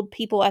told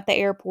people at the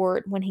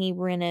airport when he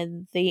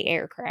rented the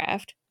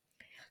aircraft.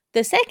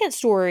 The second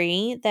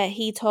story that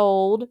he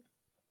told,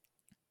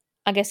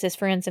 I guess, his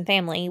friends and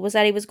family, was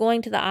that he was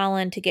going to the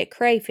island to get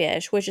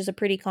crayfish, which is a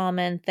pretty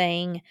common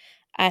thing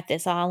at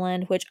this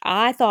island, which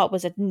I thought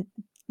was a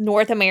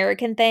North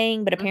American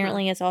thing, but Mm-hmm.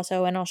 apparently it's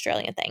also an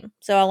Australian thing.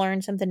 So I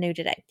learned something new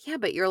today. Yeah,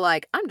 but you're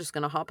like, I'm just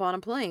gonna hop on a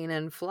plane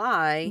and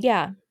fly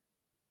Yeah,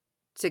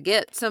 to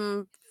get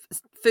some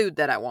food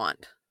that I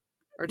want.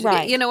 Or to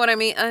get, you right. know what I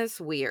mean?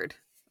 It's weird.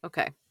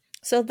 Okay.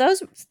 So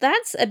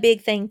that's a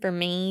big thing for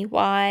me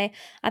why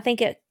I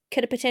think it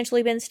could have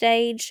potentially been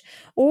staged,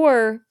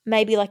 or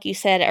maybe like you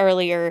said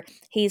earlier,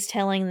 he's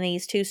telling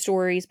these two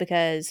stories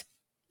because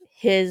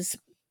his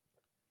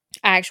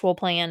actual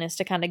plan is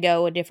to kind of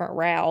go a different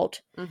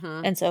route,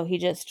 Mm-hmm. and so he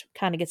just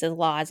kind of gets his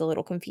lies a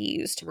little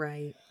confused.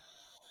 Right.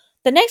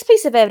 The next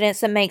piece of evidence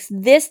that makes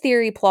this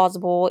theory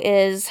plausible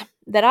is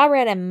that I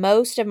read in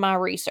most of my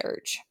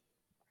research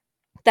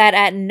that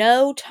at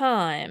no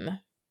time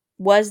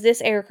was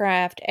this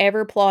aircraft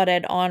ever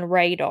plotted on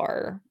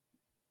radar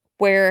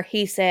where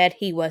he said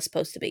he was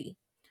supposed to be.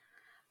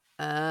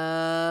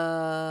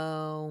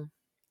 Oh.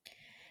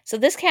 So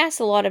this casts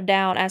a lot of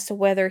doubt as to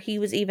whether he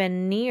was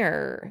even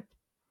near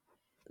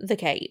the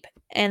Cape.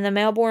 And the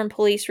Melbourne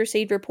police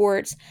received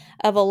reports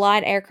of a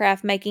light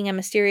aircraft making a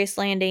mysterious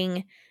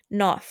landing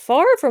not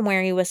far from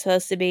where he was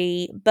supposed to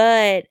be,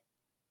 but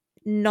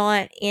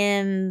not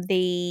in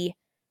the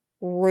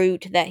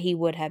route that he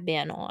would have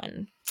been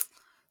on.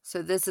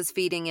 So this is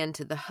feeding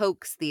into the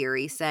hoax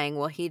theory, saying,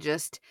 well,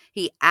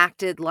 he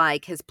acted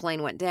like his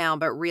plane went down,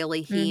 but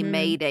really he Mhm.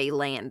 made a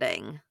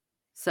landing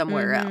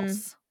somewhere Mhm.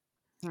 else.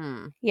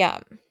 Hmm. Yeah.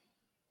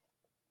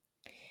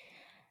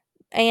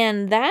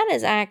 And that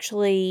is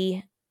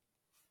actually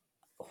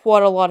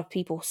what a lot of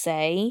people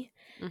say.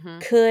 Mm-hmm.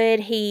 Could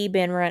he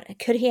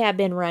have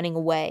been running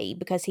away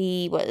because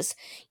he was,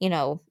 you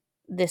know,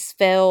 this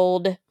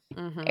failed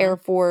Mm-hmm. Air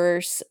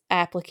Force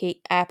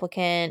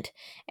applicant,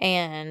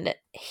 and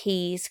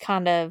he's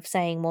kind of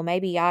saying, well,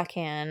 maybe I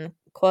can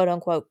quote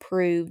unquote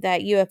prove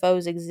that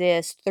UFOs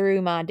exist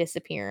through my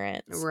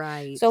disappearance. So a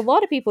Right.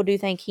 lot of people do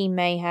think he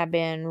may have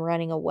been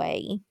running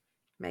away.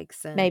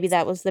 Makes Maybe sense.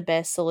 that was the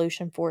best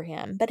solution for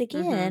him. But Mm-hmm.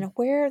 again,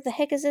 where the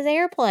heck is his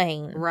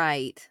airplane?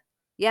 Right.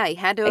 Yeah, he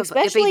had to have, if he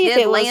Especially if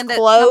did it was land it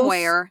close.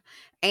 somewhere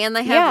and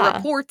they have Yeah,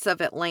 reports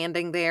of it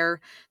landing there,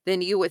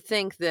 then you would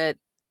think that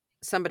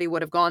somebody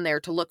would have gone there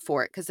to look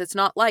for it, because it's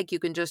not like you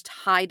can just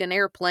hide an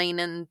airplane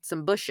in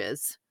some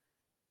bushes.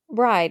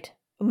 right.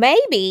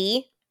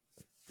 Maybe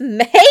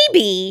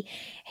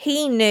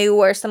he knew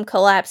where some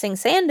collapsing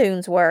sand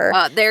dunes were,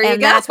 There you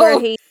and that's where go.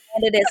 he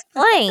landed his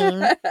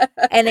plane,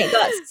 and it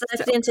got So,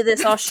 sucked into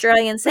this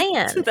Australian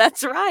sand.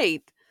 that's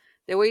right.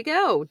 There we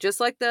go. Just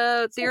like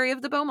the So, theory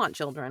of the Beaumont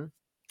children.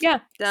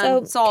 yeah,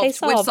 Done. so Solved.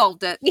 case We've solved.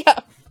 solved it. Yeah,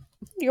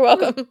 you're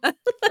welcome.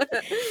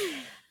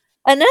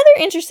 Another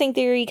interesting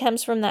theory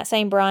comes from that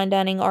same Brian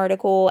Dunning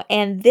article,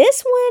 and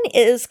this one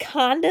is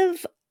kind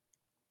of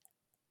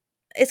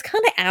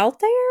out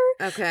there,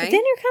 but Okay.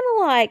 then you're kind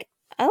of like,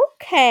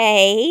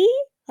 okay.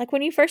 Like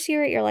when you first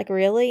hear it, you're like,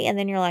 really? And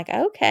then you're like,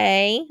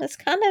 okay, that's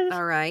kind of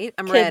All right.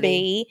 I'm could ready.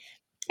 be.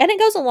 And it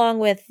goes along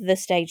with the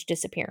stage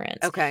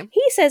disappearance. Okay.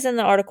 He says in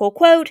the article,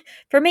 quote,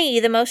 "For me,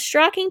 the most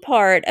striking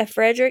part of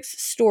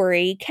Frederick's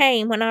story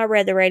came when I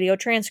read the radio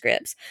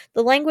transcripts.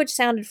 The language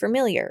sounded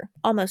familiar,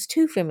 almost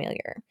too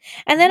familiar.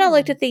 And then I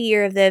looked at the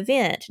year of the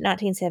event,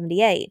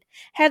 1978.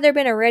 Had there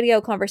been a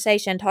radio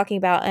conversation talking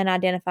about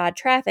unidentified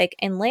traffic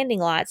and landing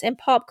lights and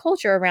pop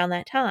culture around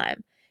that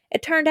time?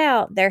 It turned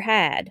out there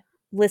had.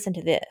 Listen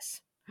to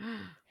this."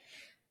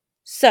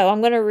 So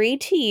I'm going to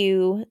read to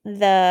you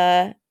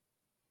the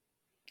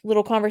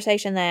little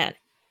conversation that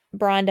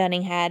Brian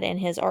Dunning had in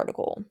his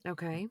article.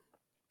 Okay.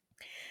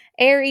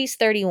 Aries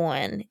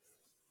 31.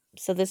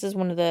 So this is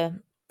one of the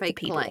Fake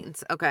people.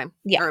 planes. Okay.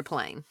 Yeah. Or a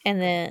plane.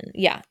 And then,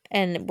 yeah.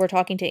 And we're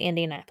talking to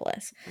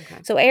Indianapolis. Okay.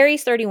 So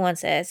Aries 31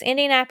 says,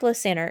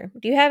 Indianapolis Center,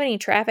 do you have any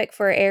traffic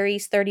for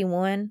Aries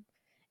 31?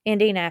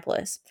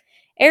 Indianapolis.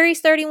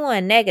 Aries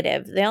 31,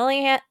 negative. The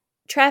only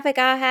traffic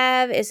I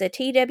have is a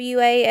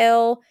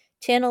TWAL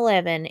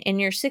 1011 in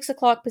your 6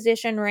 o'clock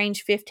position,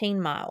 range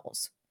 15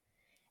 miles.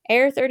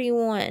 Aries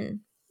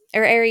 31.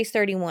 Aries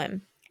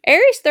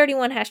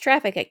 31 has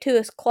traffic at 2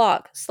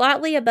 o'clock,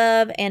 slightly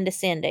above and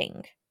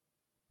descending.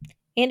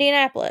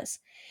 Indianapolis.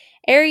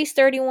 Aries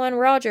 31,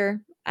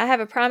 Roger. I have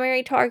a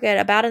primary target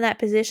about in that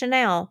position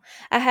now.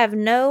 I have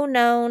no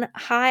known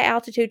high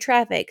altitude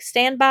traffic.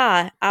 Stand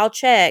by. I'll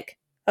check.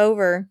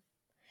 Over.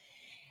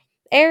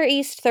 Air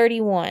East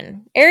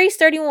 31. Aries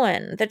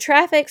 31. The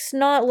traffic's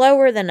not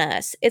lower than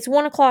us. It's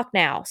 1 o'clock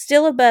now,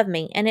 still above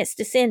me, and it's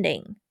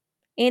descending.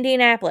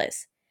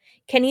 Indianapolis.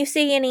 Can you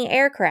see any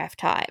aircraft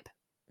type?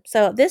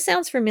 So this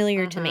sounds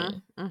familiar to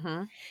me.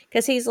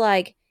 Because he's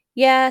like,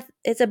 yeah,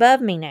 it's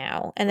above me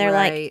now. And they're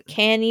like, Right.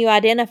 can you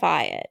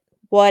identify it?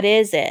 What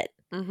is it?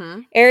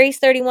 Mm-hmm. Aries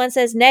 31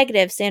 says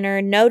negative,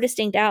 center, no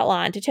distinct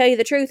outline. To tell you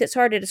the truth, it's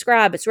hard to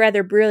describe. It's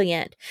rather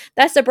brilliant.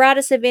 That's the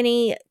brightest of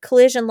any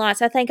collision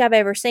lights I think I've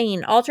ever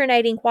seen,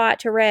 alternating white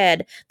to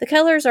red. The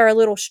colors are a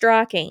little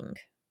striking.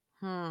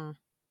 Hmm.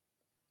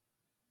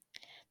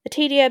 The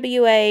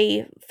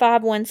TWA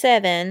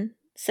 517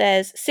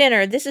 says,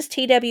 Center, this is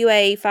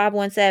TWA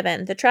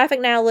 517. The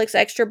traffic now looks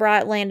extra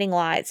bright landing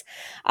lights.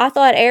 I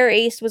thought Air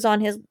East was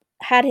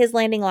had his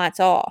landing lights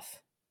off.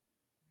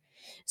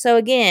 So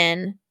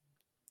again,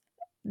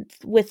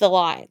 with the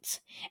lights.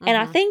 And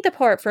I think the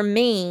part for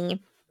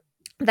me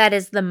that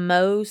is the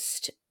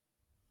most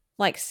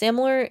like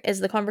similar is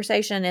the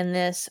conversation in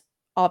this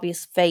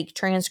obvious fake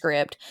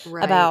transcript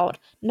about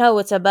no,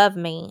 it's above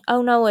me.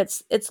 Oh no,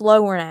 it's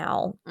lower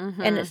now.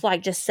 And it's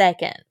like just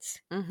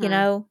seconds. You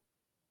know?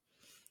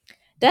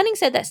 Dunning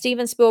said that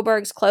Steven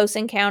Spielberg's Close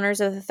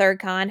Encounters of the Third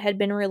Kind had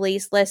been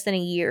released less than a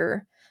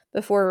year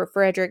before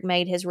Frederick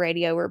made his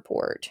radio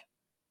report.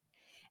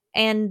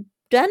 And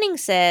Dunning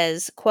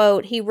says,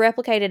 quote, he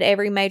replicated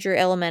every major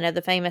element of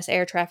the famous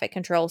air traffic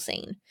control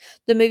scene.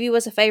 The movie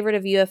was a favorite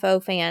of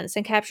UFO fans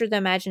and captured the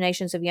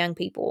imaginations of young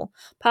people.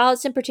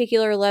 Pilots in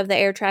particular loved the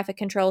air traffic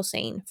control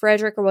scene.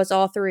 Frederick was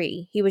all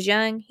three. He was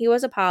young, he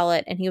was a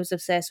pilot, and he was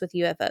obsessed with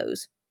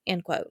UFOs.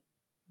 End quote.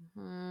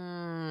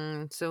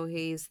 So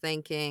he's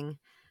thinking,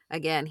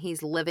 again,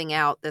 he's living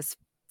out this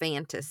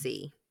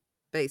fantasy,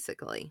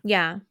 basically.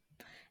 Yeah.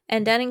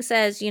 And Dunning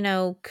says,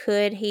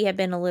 could he have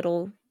been a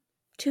little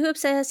too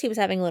obsessed? He was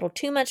having a little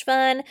too much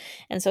fun.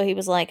 And so he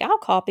was like, I'll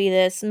copy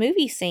this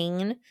movie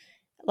scene.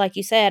 Like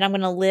you said, I'm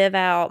going to live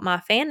out my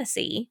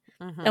fantasy.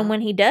 And when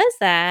he does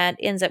that,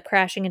 ends up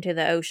crashing into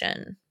the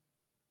ocean.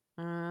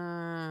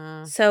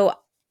 So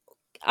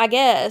I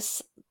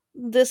guess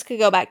this could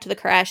go back to the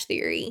crash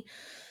theory,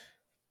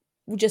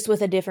 just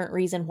with a different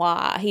reason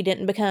why. He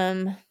didn't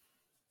become,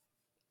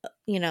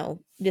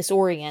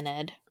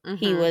 disoriented.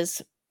 He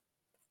was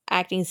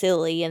acting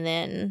silly, and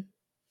then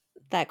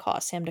that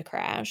caused him to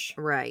crash.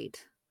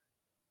 Right.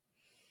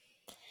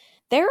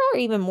 There are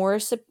even more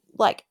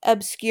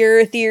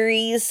obscure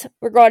theories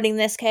regarding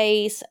this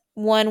case.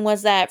 One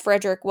was that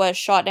Frederick was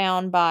shot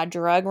down by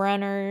drug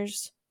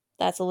runners.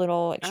 That's a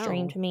little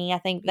extreme to me. I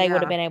think they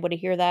would have been able to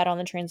hear that on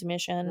the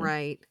transmission.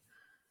 Right.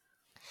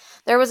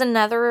 There was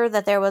another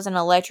that there was an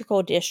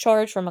electrical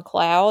discharge from a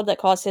cloud that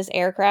caused his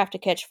aircraft to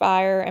catch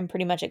fire and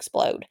pretty much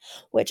explode,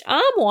 which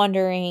I'm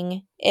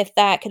wondering if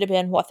that could have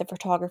been what the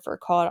photographer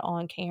caught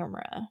on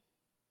camera.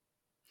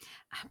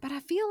 But I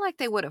feel like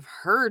they would have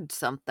heard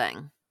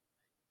something.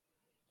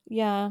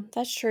 Yeah,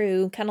 that's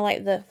true. Kind of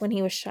like when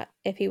he was shot,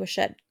 if he was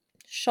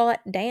shot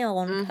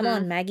down, come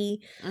on,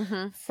 Maggie,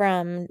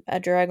 from a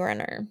drug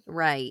runner.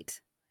 Right.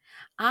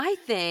 I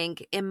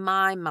think in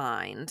my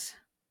mind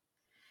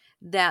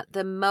that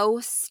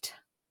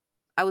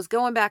I was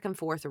going back and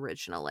forth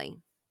originally.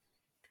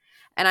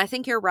 And I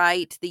think you're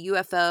right. The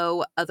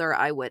UFO other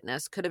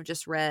eyewitness could have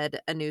just read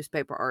a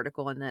newspaper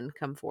article and then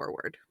come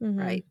forward.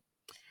 Right.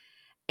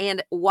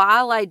 And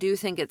while I do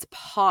think it's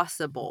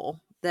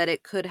possible that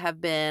it could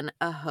have been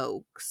a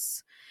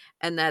hoax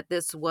and that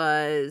this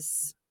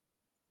was,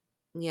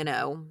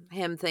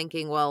 him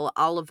thinking, well,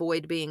 I'll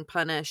avoid being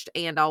punished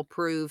and I'll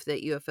prove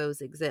that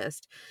UFOs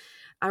exist.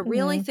 I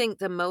really think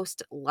the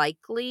most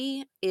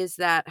likely is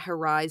that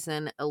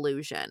horizon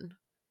illusion.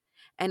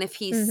 And if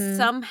he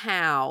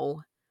somehow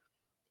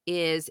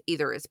is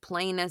either his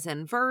plane is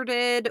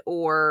inverted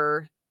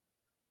or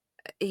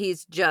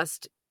he's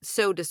just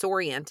so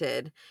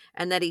disoriented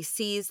and that he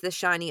sees the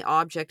shiny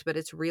object, but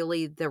it's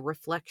really the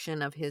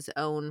reflection of his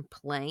own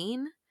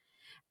plane.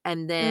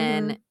 And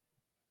then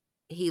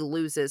he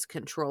loses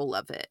control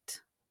of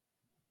it.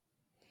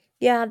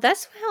 Yeah,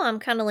 that's how I'm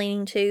kind of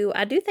leaning too.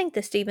 I do think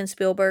the Steven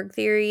Spielberg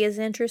theory is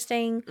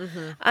interesting.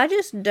 I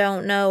just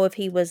don't know if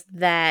he was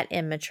that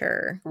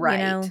immature.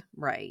 Right,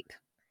 right.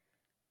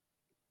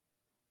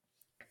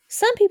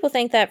 Some people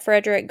think that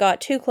Frederick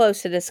got too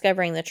close to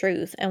discovering the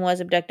truth and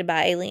was abducted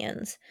by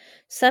aliens.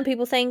 Some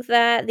people think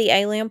that the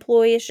alien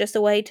ploy is just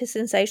a way to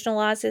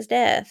sensationalize his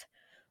death.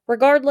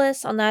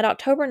 Regardless, on that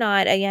October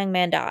night, a young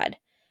man died.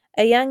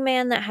 A young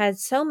man that had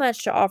so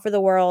much to offer the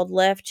world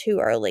left too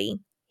early.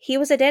 He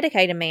was a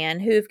dedicated man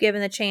who, if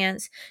given the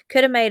chance,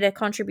 could have made a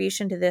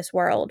contribution to this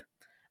world.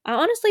 I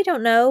honestly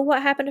don't know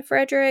what happened to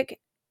Frederick,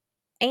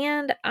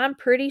 and I'm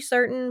pretty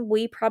certain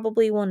we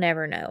probably will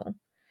never know.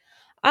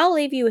 I'll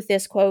leave you with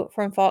this quote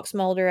from Fox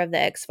Mulder of The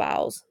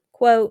X-Files.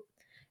 Quote,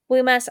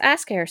 "We must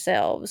ask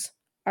ourselves,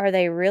 are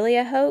they really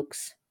a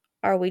hoax?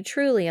 Are we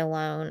truly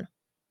alone?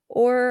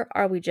 Or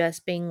are we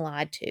just being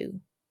lied to?"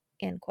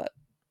 End quote.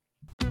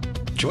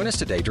 Join us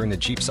today during the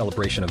Jeep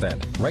Celebration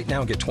event. Right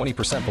now, get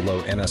 20%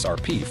 below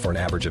MSRP for an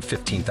average of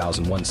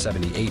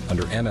 $15,178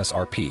 under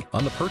MSRP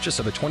on the purchase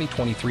of a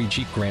 2023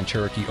 Jeep Grand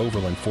Cherokee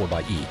Overland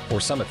 4xE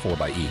or Summit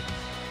 4xE.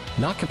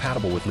 Not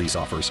compatible with lease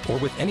offers or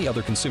with any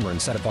other consumer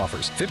incentive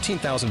offers.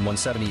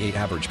 $15,178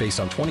 average based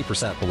on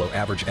 20% below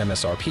average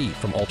MSRP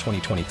from all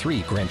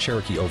 2023 Grand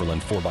Cherokee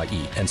Overland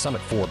 4xE and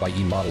Summit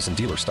 4xE models in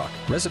dealer stock.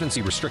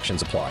 Residency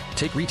restrictions apply.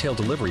 Take retail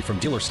delivery from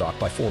dealer stock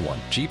by 4/1.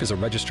 Jeep is a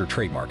registered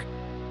trademark.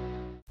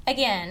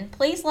 Again,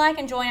 please like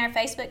and join our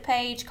Facebook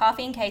page,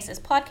 Coffee and Cases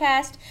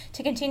Podcast,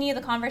 to continue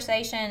the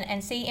conversation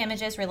and see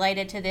images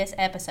related to this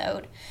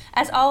episode.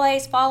 As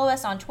always, follow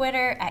us on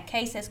Twitter at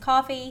Cases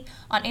Coffee,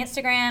 on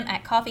Instagram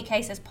at Coffee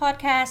Cases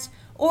Podcast,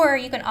 or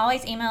you can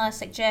always email us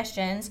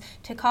suggestions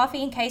to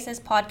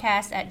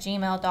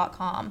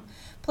coffeeandcasespodcast@gmail.com.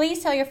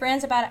 Please tell your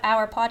friends about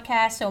our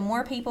podcast so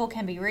more people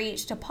can be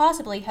reached to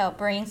possibly help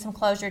bring some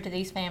closure to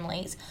these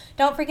families.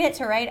 Don't forget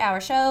to rate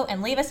our show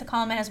and leave us a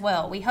comment as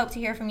well. We hope to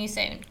hear from you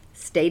soon.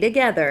 Stay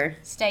together.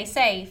 Stay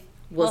safe.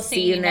 We'll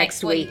see you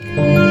next week.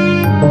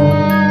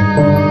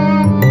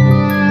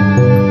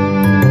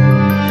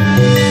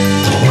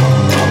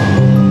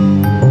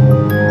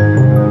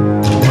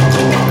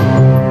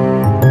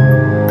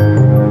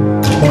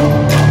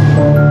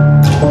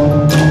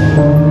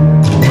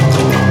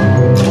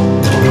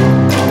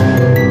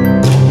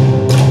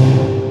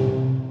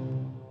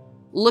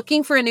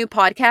 Looking for a new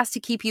podcast to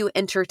keep you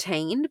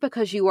entertained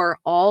because you are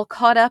all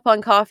caught up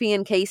on Coffee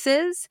and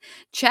Cases?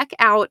 Check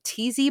out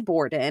TZ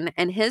Borden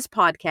and his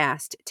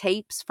podcast,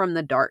 Tapes from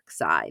the Dark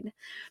Side.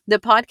 The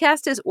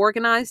podcast is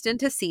organized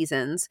into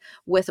seasons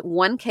with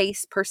one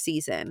case per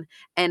season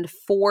and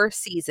 4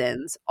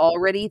 seasons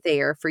already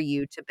there for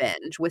you to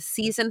binge, with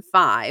season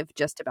 5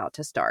 just about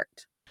to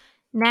start.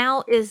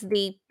 Now is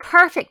the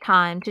perfect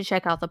time to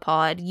check out the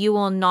pod. You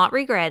will not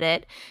regret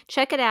it.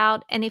 Check it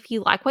out, and if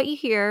you like what you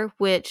hear,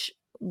 which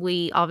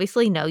we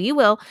obviously know you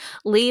will,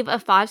 leave a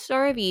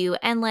 5-star review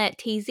and let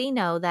TZ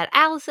know that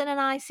Allison and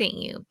I sent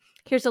you.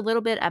 Here's a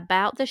little bit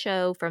about the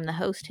show from the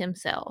host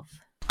himself.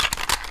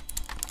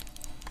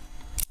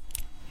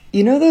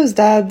 You know those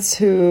dads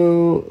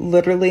who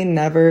literally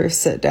never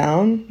sit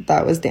down?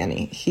 That was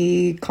Danny.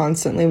 He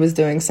constantly was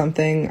doing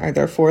something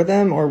either for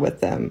them or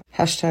with them.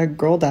 Hashtag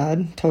girl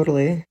dad,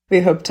 totally.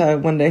 We hope to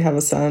one day have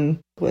a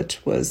son,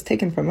 which was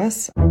taken from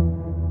us.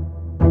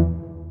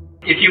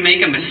 If you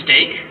make a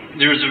mistake,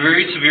 there's a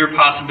very severe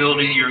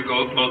possibility you're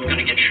both going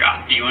to get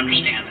shot. Do you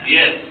understand that?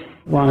 Yes.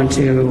 Wanted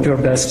to do our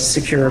best to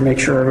secure, make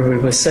sure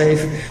everybody was safe.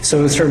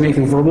 So we started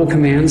making verbal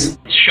commands.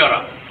 Shut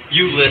up.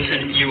 You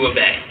listen, you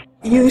obey.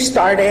 You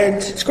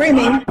started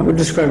screaming. I would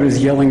describe it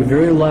as yelling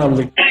very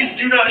loudly. Please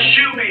do not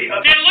shoot me.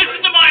 Then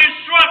listen to my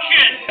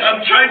instructions.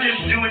 I'm trying to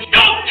just do it.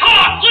 Don't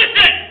talk!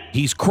 Listen!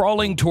 He's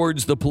crawling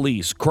towards the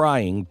police,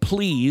 crying,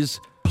 "Please,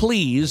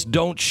 please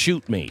don't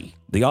shoot me."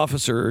 The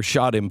officer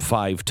shot him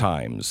 5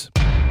 times.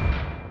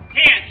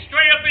 Hands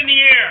straight up in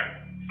the air.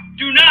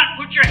 Do not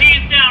put your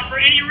hands down for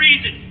any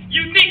reason.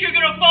 You think you're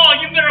going to fall,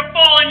 you better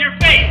fall on your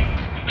face.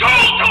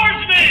 Crawl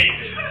towards me!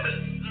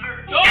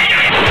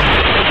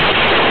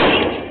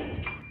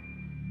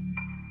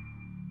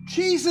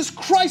 Jesus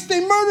Christ,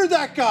 they murdered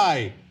that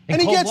guy! And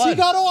he got off!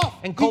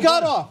 He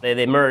got off!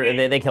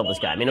 They killed this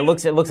guy. I mean, it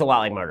looks a lot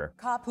like murder.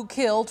 Cop who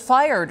killed,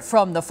 fired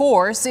from the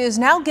force, is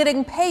now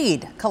getting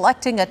paid,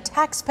 collecting a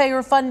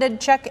taxpayer-funded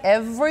check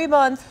every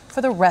month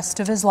for the rest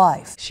of his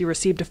life. She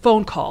received a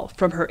phone call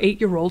from her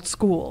 8-year-old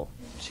school.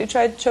 She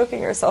tried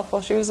choking herself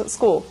while she was at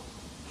school.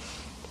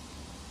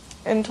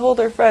 and told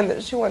her friend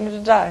that she wanted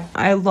to die.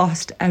 I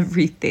lost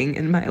everything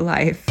in my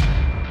life.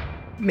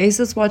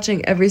 Mesa's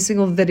watching every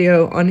single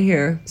video on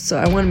here, so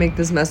I want to make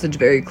this message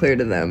very clear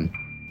to them.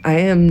 I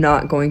am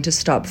not going to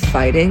stop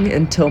fighting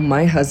until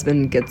my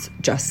husband gets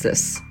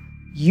justice.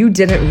 You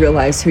didn't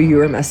realize who you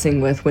were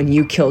messing with when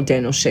you killed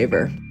Daniel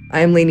Shaver.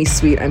 I am Lainey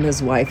Sweet, I'm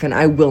his wife, and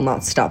I will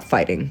not stop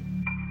fighting.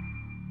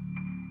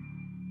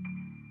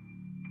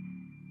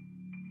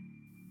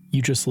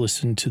 You just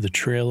listened to the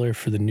trailer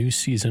for the new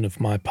season of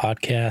my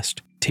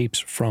podcast, Tapes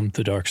from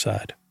the Dark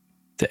Side.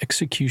 The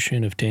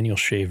execution of Daniel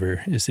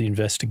Shaver is the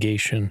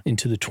investigation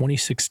into the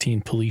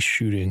 2016 police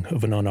shooting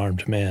of an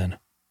unarmed man.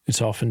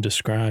 It's often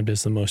described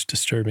as the most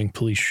disturbing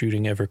police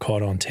shooting ever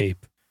caught on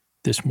tape.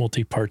 This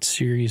multi-part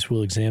series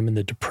will examine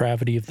the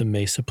depravity of the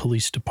Mesa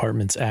Police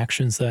Department's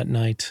actions that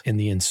night and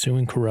the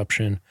ensuing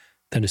corruption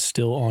that is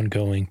still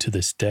ongoing to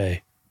this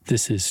day.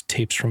 This is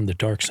Tapes from the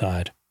Dark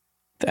Side,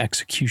 the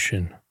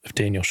execution of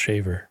Daniel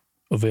Shaver.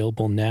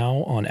 Available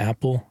now on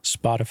Apple,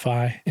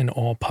 Spotify, and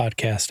all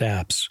podcast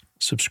apps.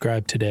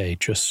 Subscribe today.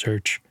 Just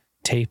search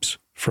Tapes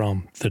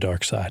from the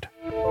Dark Side.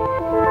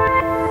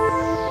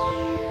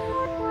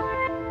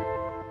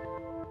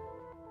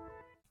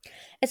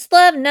 It's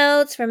Love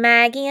Notes from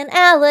Maggie and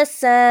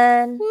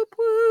Allison. Whoop,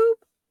 whoop.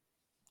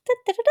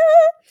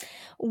 Da-da-da-da.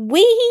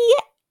 We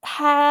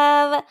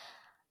have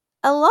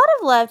a lot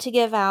of love to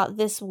give out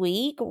this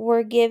week.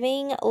 We're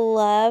giving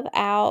love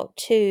out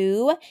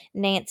to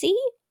Nancy,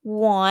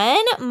 1,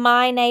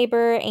 my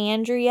neighbor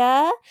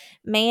Andrea,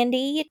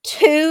 Mandy,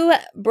 2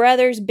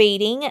 brothers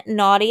beating,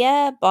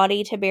 Nadia,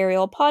 Body to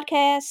Burial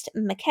Podcast,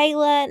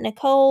 Michaela,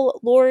 Nicole,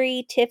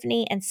 Lori,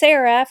 Tiffany, and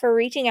Sarah for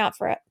reaching out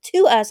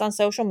to us on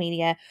social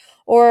media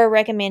or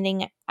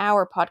recommending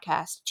our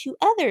podcast to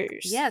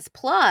others. Yes,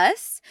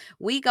 plus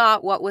we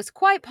got what was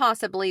quite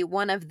possibly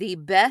one of the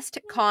best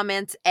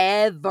comments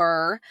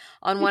ever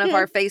on one of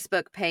our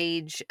Facebook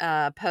page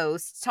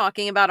posts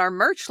talking about our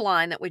merch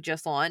line that we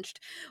just launched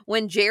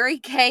when Jerry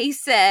K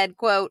said,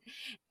 quote,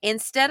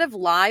 "Instead of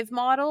live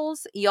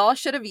models, y'all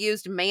should have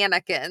used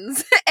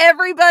mannequins.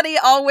 Everybody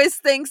always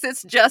thinks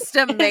it's just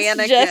a mannequin."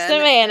 It's just a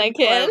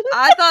mannequin.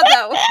 I thought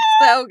that was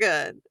so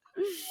good.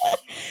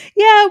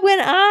 Yeah,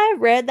 when I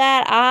read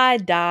that, I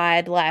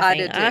died laughing. I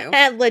did too. I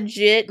had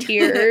legit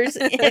tears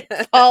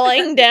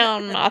falling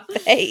down my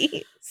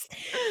face.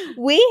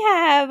 We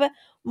have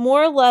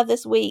more love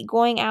this week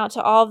going out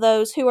to all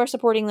those who are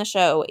supporting the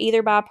show,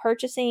 either by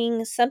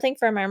purchasing something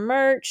from our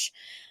merch.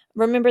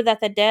 Remember that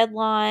the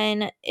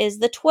deadline is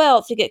the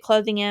 12th to get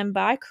clothing in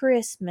by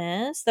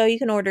Christmas, though you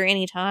can order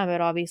anytime,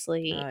 but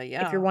obviously,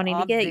 if you're wanting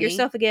to get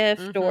yourself a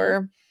gift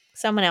or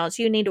someone else,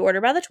 you need to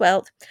order by the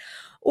 12th.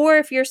 Or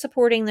if you're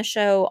supporting the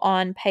show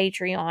on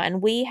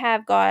Patreon, we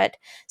have got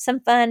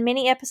some fun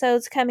mini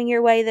episodes coming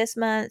your way this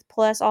month,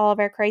 plus all of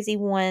our crazy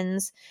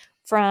ones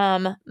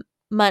from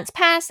months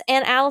past.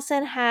 And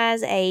Allison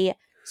has a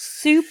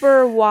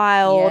super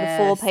wild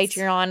full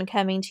Patreon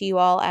coming to you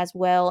all as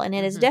well. And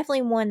it is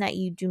definitely one that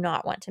you do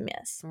not want to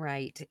miss.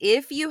 Right.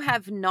 If you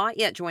have not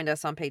yet joined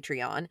us on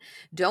Patreon,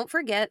 don't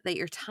forget that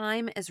your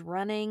time is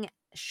running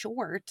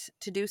short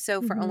to do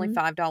so for only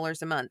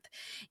 $5 a month.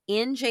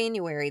 In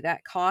January,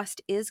 that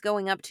cost is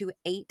going up to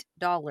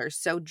 $8.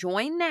 So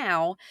join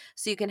now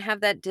so you can have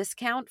that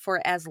discount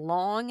for as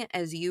long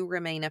as you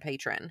remain a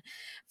patron.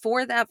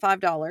 For that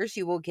 $5,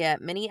 you will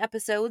get mini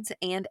episodes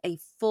and a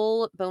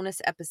full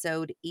bonus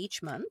episode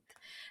each month.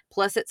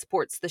 Plus, it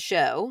supports the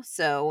show.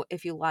 So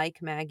if you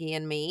like Maggie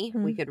and me,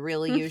 we could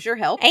really use your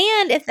help.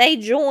 And if they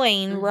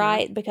join,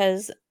 right,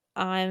 because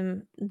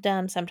I'm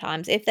dumb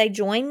sometimes, if they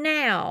join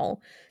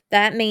now,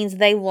 that means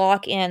they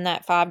lock in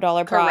that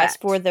 $5 price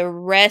for the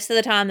rest of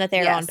the time that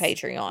they're on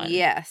Patreon.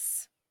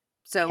 Yes.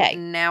 So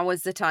now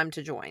is the time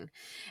to join.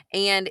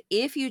 And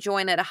if you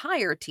join at a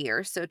higher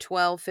tier, so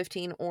 $12,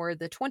 $15, or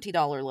the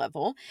 $20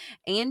 level,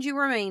 and you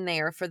remain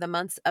there for the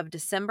months of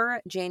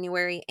December,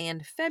 January,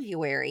 and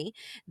February,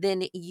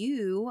 then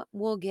you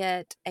will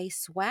get a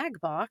swag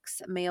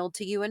box mailed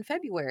to you in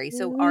February.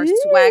 So our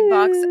swag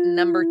box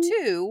number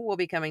 2 will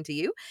be coming to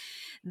you.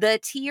 The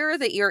tier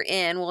that you're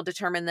in will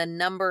determine the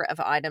number of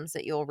items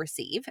that you'll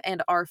receive.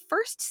 And our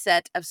first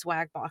set of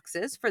swag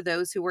boxes for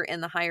those who were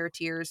in the higher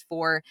tiers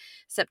for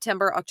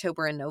September,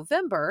 October, and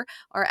November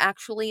are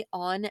actually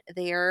on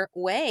their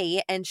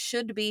way and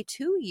should be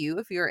to you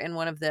if you're in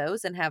one of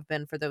those and have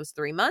been for those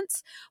 3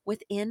 months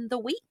within the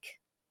week.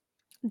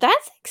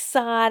 That's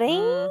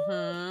exciting.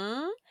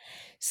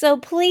 So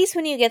please,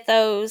 when you get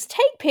those,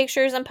 take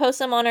pictures and post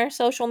them on our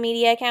social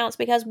media accounts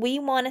because we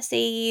want to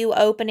see you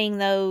opening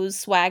those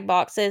swag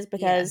boxes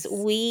because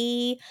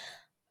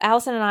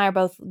Allison and I are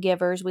both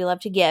givers. We love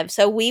to give.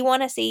 So we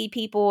want to see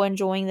people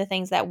enjoying the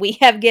things that we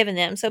have given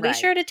them. So be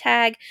sure to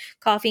tag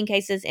Coffee and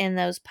Cases in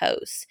those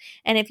posts.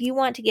 And if you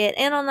want to get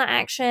in on the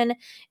action,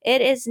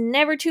 it is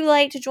never too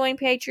late to join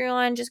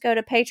Patreon. Just go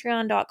to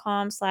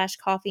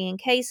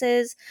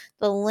patreon.com/coffeeandcases.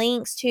 The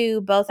links to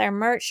both our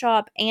merch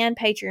shop and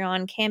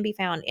Patreon can be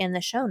found in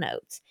the show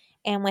notes.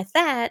 And with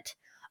that,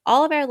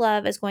 all of our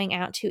love is going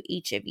out to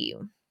each of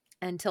you.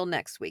 Until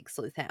next week,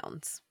 Sleuth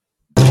Hounds.